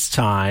think it's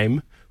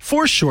time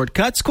for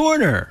Shortcuts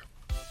Corner.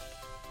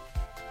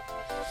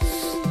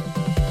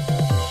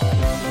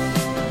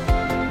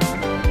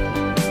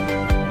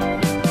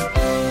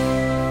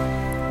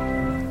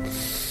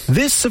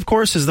 This, of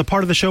course, is the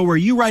part of the show where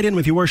you write in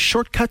with your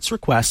shortcuts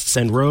requests,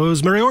 and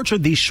Rosemary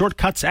Orchard, the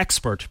shortcuts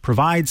expert,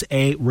 provides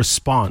a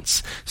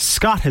response.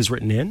 Scott has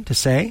written in to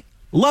say,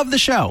 love the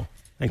show.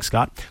 Thanks,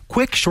 Scott.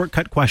 Quick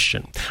shortcut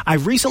question.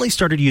 I've recently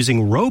started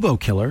using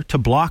RoboKiller to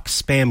block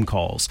spam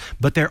calls,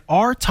 but there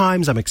are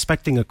times I'm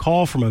expecting a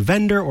call from a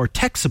vendor or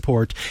tech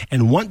support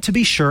and want to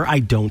be sure I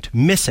don't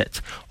miss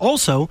it.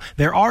 Also,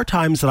 there are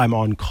times that I'm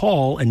on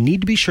call and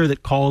need to be sure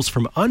that calls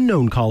from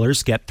unknown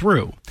callers get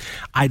through.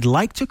 I'd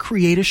like to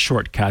create a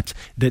shortcut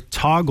that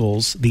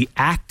toggles the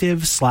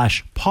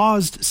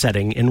active/paused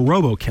setting in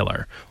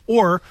RoboKiller,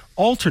 or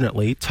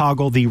alternately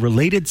toggle the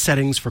related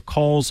settings for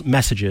calls,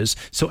 messages,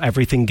 so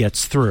everything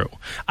gets through.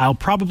 I'll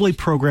probably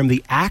program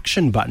the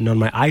action button on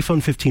my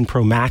iPhone 15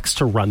 Pro Max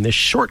to run this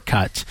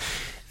shortcut.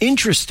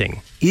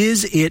 Interesting.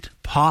 Is it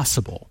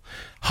possible?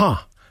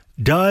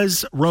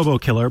 Does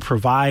RoboKiller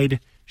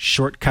provide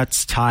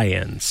shortcuts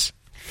tie-ins?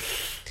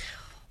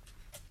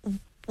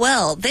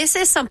 Well, this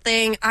is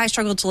something I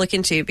struggled to look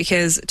into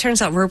because it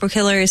turns out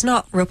RoboKiller is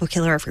not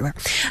RoboKiller everywhere.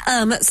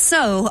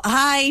 So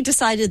I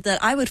decided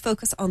that I would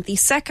focus on the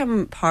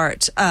second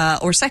part,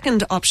 or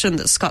second option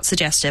that Scott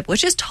suggested,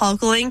 which is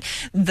toggling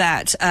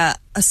that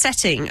a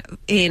setting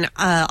in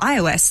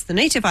iOS, the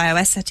native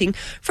iOS setting,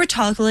 for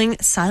toggling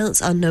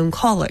silence unknown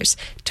callers.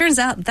 Turns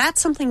out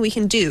that's something we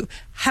can do.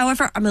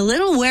 However, I'm a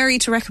little wary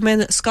to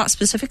recommend that Scott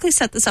specifically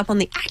set this up on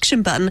the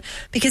action button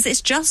because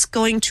it's just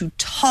going to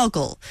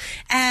toggle.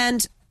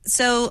 And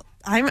so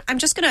I'm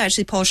just going to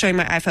actually pause showing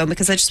my iPhone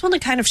because I just want to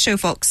kind of show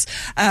folks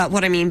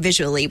what I mean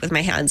visually with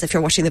my hands if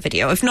you're watching the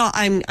video. If not,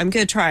 I'm going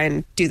to try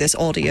and do this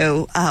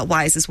audio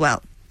wise as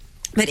well.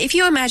 But if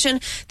you imagine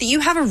that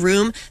you have a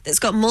room that's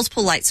got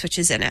multiple light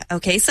switches in it,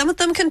 okay? Some of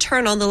them can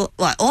turn on all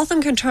of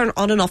them can turn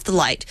on and off the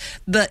light,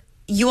 but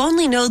you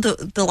only know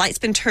the light's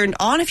been turned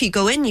on if you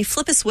go in, you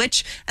flip a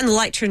switch, and the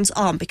light turns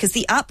on because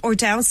the up or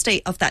down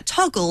state of that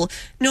toggle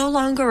no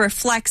longer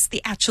reflects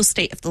the actual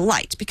state of the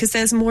light because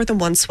there's more than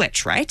one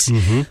switch, right?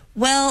 Mm-hmm.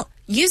 Well,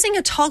 using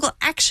a toggle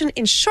action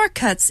in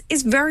shortcuts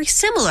is very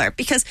similar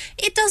because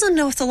it doesn't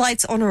know if the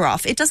light's on or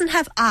off. It doesn't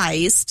have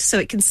eyes so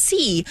it can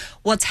see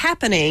what's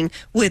happening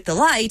with the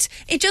light.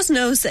 It just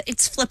knows that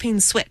it's flipping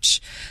the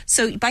switch.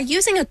 So by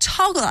using a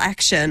toggle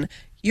action,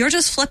 you're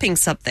just flipping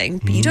something,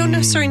 but you don't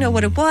necessarily know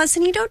what it was,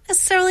 and you don't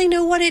necessarily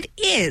know what it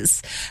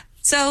is.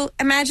 So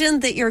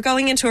imagine that you're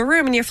going into a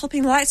room and you're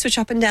flipping the light switch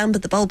up and down,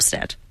 but the bulb's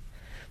dead.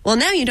 Well,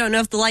 now you don't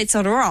know if the light's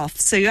on or off,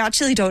 so you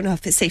actually don't know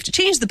if it's safe to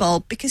change the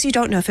bulb because you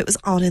don't know if it was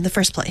on in the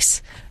first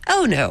place.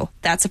 Oh no,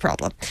 that's a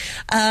problem.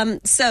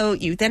 So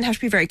you then have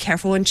to be very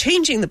careful when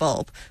changing the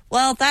bulb.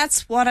 Well,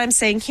 that's what I'm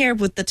saying here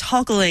with the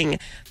toggling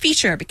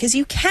feature, because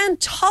you can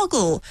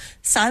toggle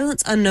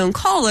silence unknown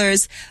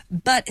callers,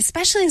 but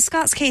especially in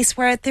Scott's case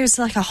where there's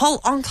like a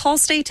whole on-call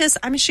status,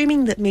 I'm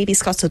assuming that maybe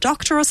Scott's a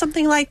doctor or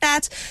something like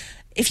that.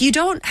 If you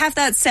don't have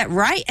that set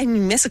right and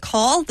you miss a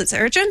call that's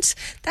urgent,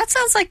 that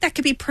sounds like that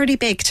could be pretty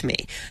big to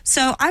me.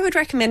 So I would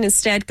recommend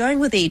instead going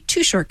with a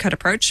two-shortcut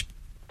approach.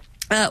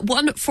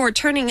 One for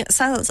turning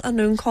silence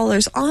unknown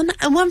callers on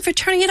and one for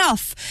turning it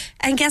off.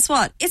 And guess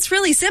what? It's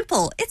really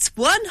simple. It's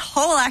one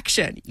whole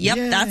action. Yep,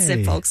 Yay. That's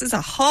it, folks. It's a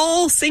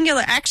whole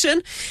singular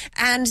action.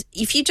 And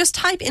if you just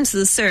type into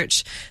the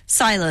search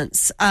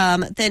silence,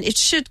 then it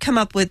should come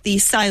up with the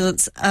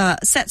silence,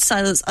 set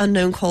silence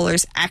unknown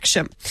callers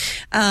action.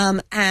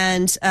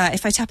 And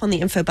if I tap on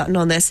the info button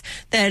on this,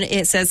 then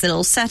it says that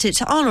it'll set it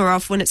to on or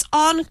off. When it's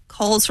on,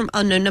 calls from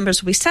unknown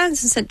numbers will be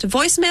silenced and sent to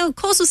voicemail.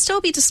 Calls will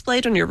still be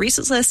displayed on your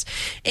recent list.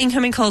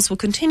 Incoming calls will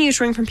continue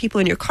to ring from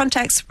people in your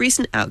contacts,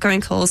 recent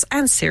outgoing calls,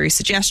 and Siri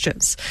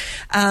suggestions.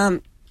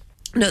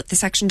 Note,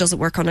 this action doesn't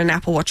work on an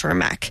Apple Watch or a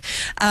Mac.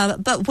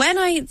 But when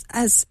I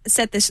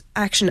set this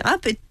action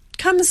up, it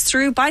comes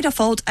through by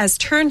default as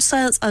turn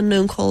silence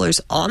unknown callers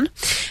on.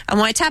 And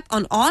when I tap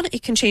on,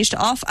 it can change to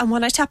off. And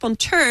when I tap on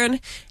turn,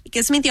 it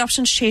gives me the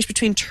option to change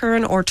between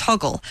turn or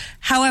toggle.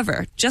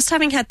 However, just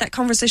having had that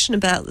conversation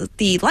about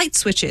the light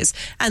switches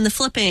and the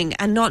flipping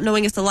and not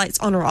knowing if the light's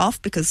on or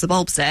off because the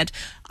bulb's dead,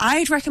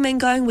 I'd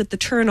recommend going with the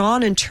turn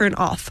on and turn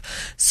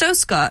off. So,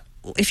 Scott,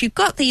 if you've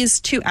got these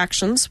two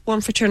actions,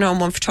 one for turn on,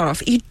 one for turn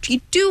off, you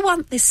do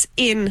want this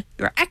in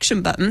your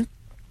action button,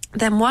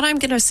 then what I'm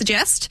going to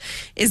suggest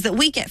is that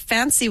we get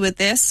fancy with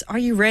this. Are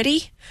you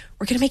ready?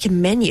 We're going to make a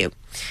menu.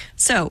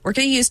 So we're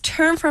going to use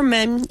turn from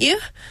menu,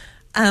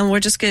 and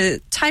we're just going to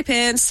type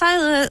in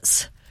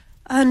silence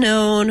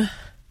unknown,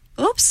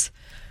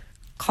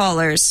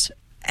 callers.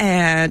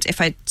 And if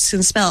I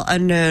can spell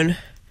unknown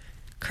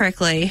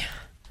correctly,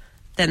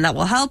 then that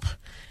will help.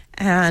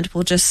 And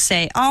we'll just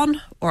say on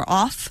or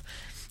off.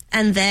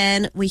 And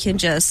then we can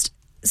just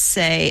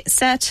say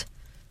set.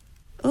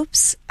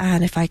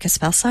 And if I could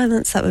spell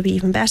silence, that would be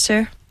even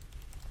better.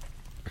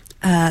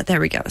 There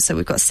we go. So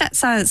we've got set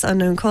silence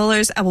unknown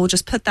callers, and we'll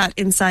just put that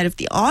inside of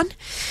the on.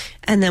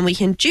 And then we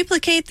can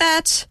duplicate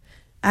that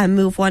and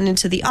move one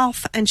into the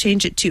off and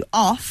change it to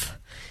off.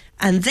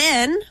 And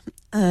then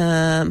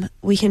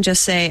we can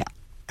just say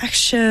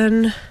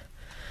action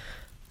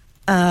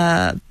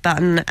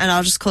button, and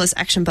I'll just call this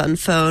action button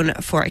phone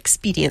for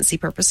expediency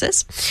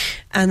purposes.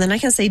 And then I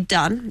can say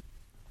done.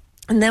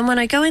 And then when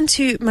I go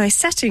into my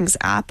settings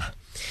app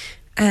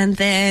and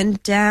then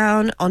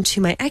down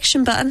onto my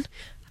action button,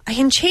 I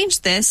can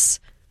change this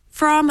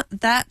from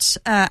that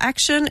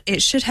action,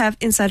 it should have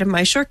inside of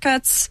my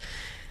shortcuts.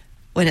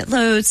 When it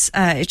loads,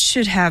 it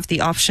should have the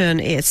option.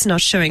 It's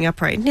not showing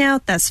up right now.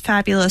 That's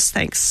fabulous.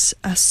 Thanks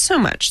so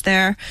much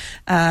there.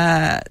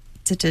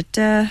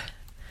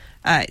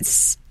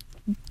 It's,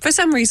 for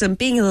some reason,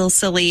 being a little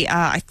silly.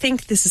 I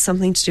think this is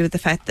something to do with the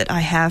fact that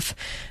I have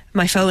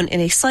my phone in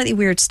a slightly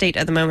weird state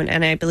at the moment,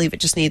 and I believe it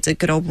just needs a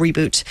good old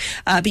reboot.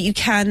 But you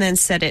can then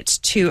set it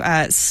to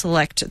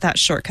select that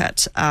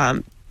shortcut.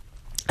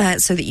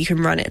 So that you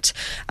can run it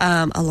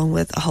along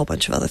with a whole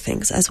bunch of other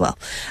things as well.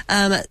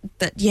 But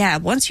yeah,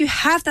 once you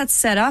have that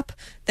set up,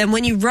 then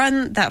when you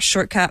run that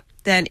shortcut,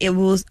 then it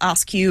will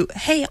ask you,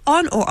 hey,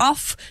 on or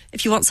off.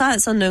 If you want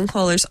silence unknown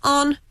callers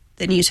on,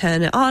 then you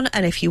turn it on.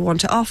 And if you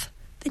want it off,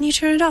 then you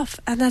turn it off.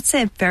 And that's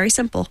it. Very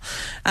simple.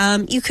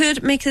 You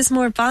could make this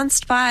more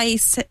advanced by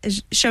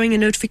showing a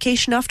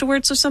notification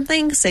afterwards or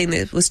something, saying that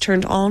it was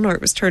turned on or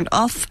it was turned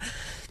off.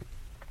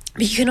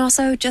 But you can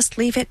also just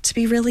leave it to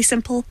be really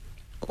simple,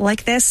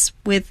 like this,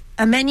 with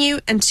a menu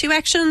and 2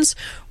 actions,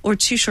 or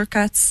 2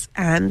 shortcuts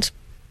and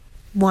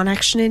 1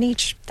 action in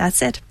each.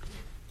 That's it.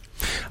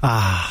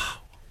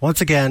 Once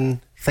again,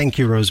 thank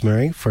you,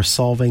 Rosemary, for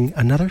solving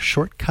another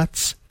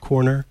Shortcuts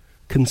Corner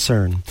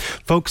concern.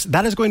 Folks,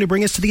 that is going to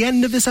bring us to the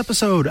end of this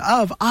episode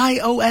of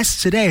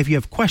iOS Today. If you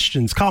have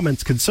questions,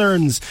 comments,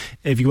 concerns,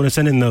 if you want to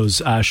send in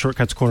those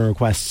Shortcuts Corner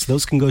requests,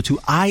 those can go to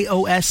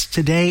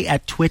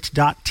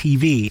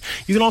iostoday@twit.tv.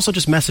 You can also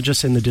just message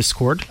us in the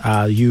Discord.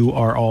 You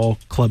are all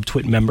Club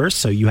Twit members,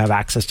 so you have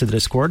access to the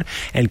Discord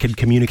and can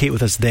communicate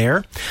with us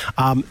there.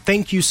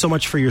 Thank you so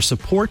much for your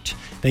support.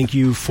 Thank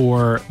you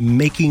for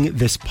making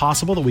this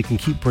possible, that we can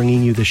keep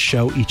bringing you this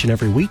show each and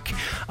every week.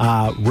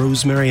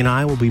 Rosemary and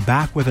I will be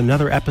back with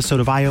another episode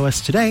of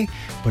iOS Today,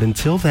 but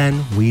until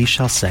then, we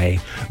shall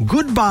say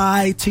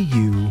goodbye to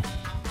you,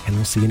 and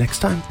we'll see you next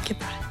time.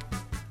 Goodbye.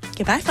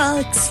 Goodbye,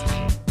 folks.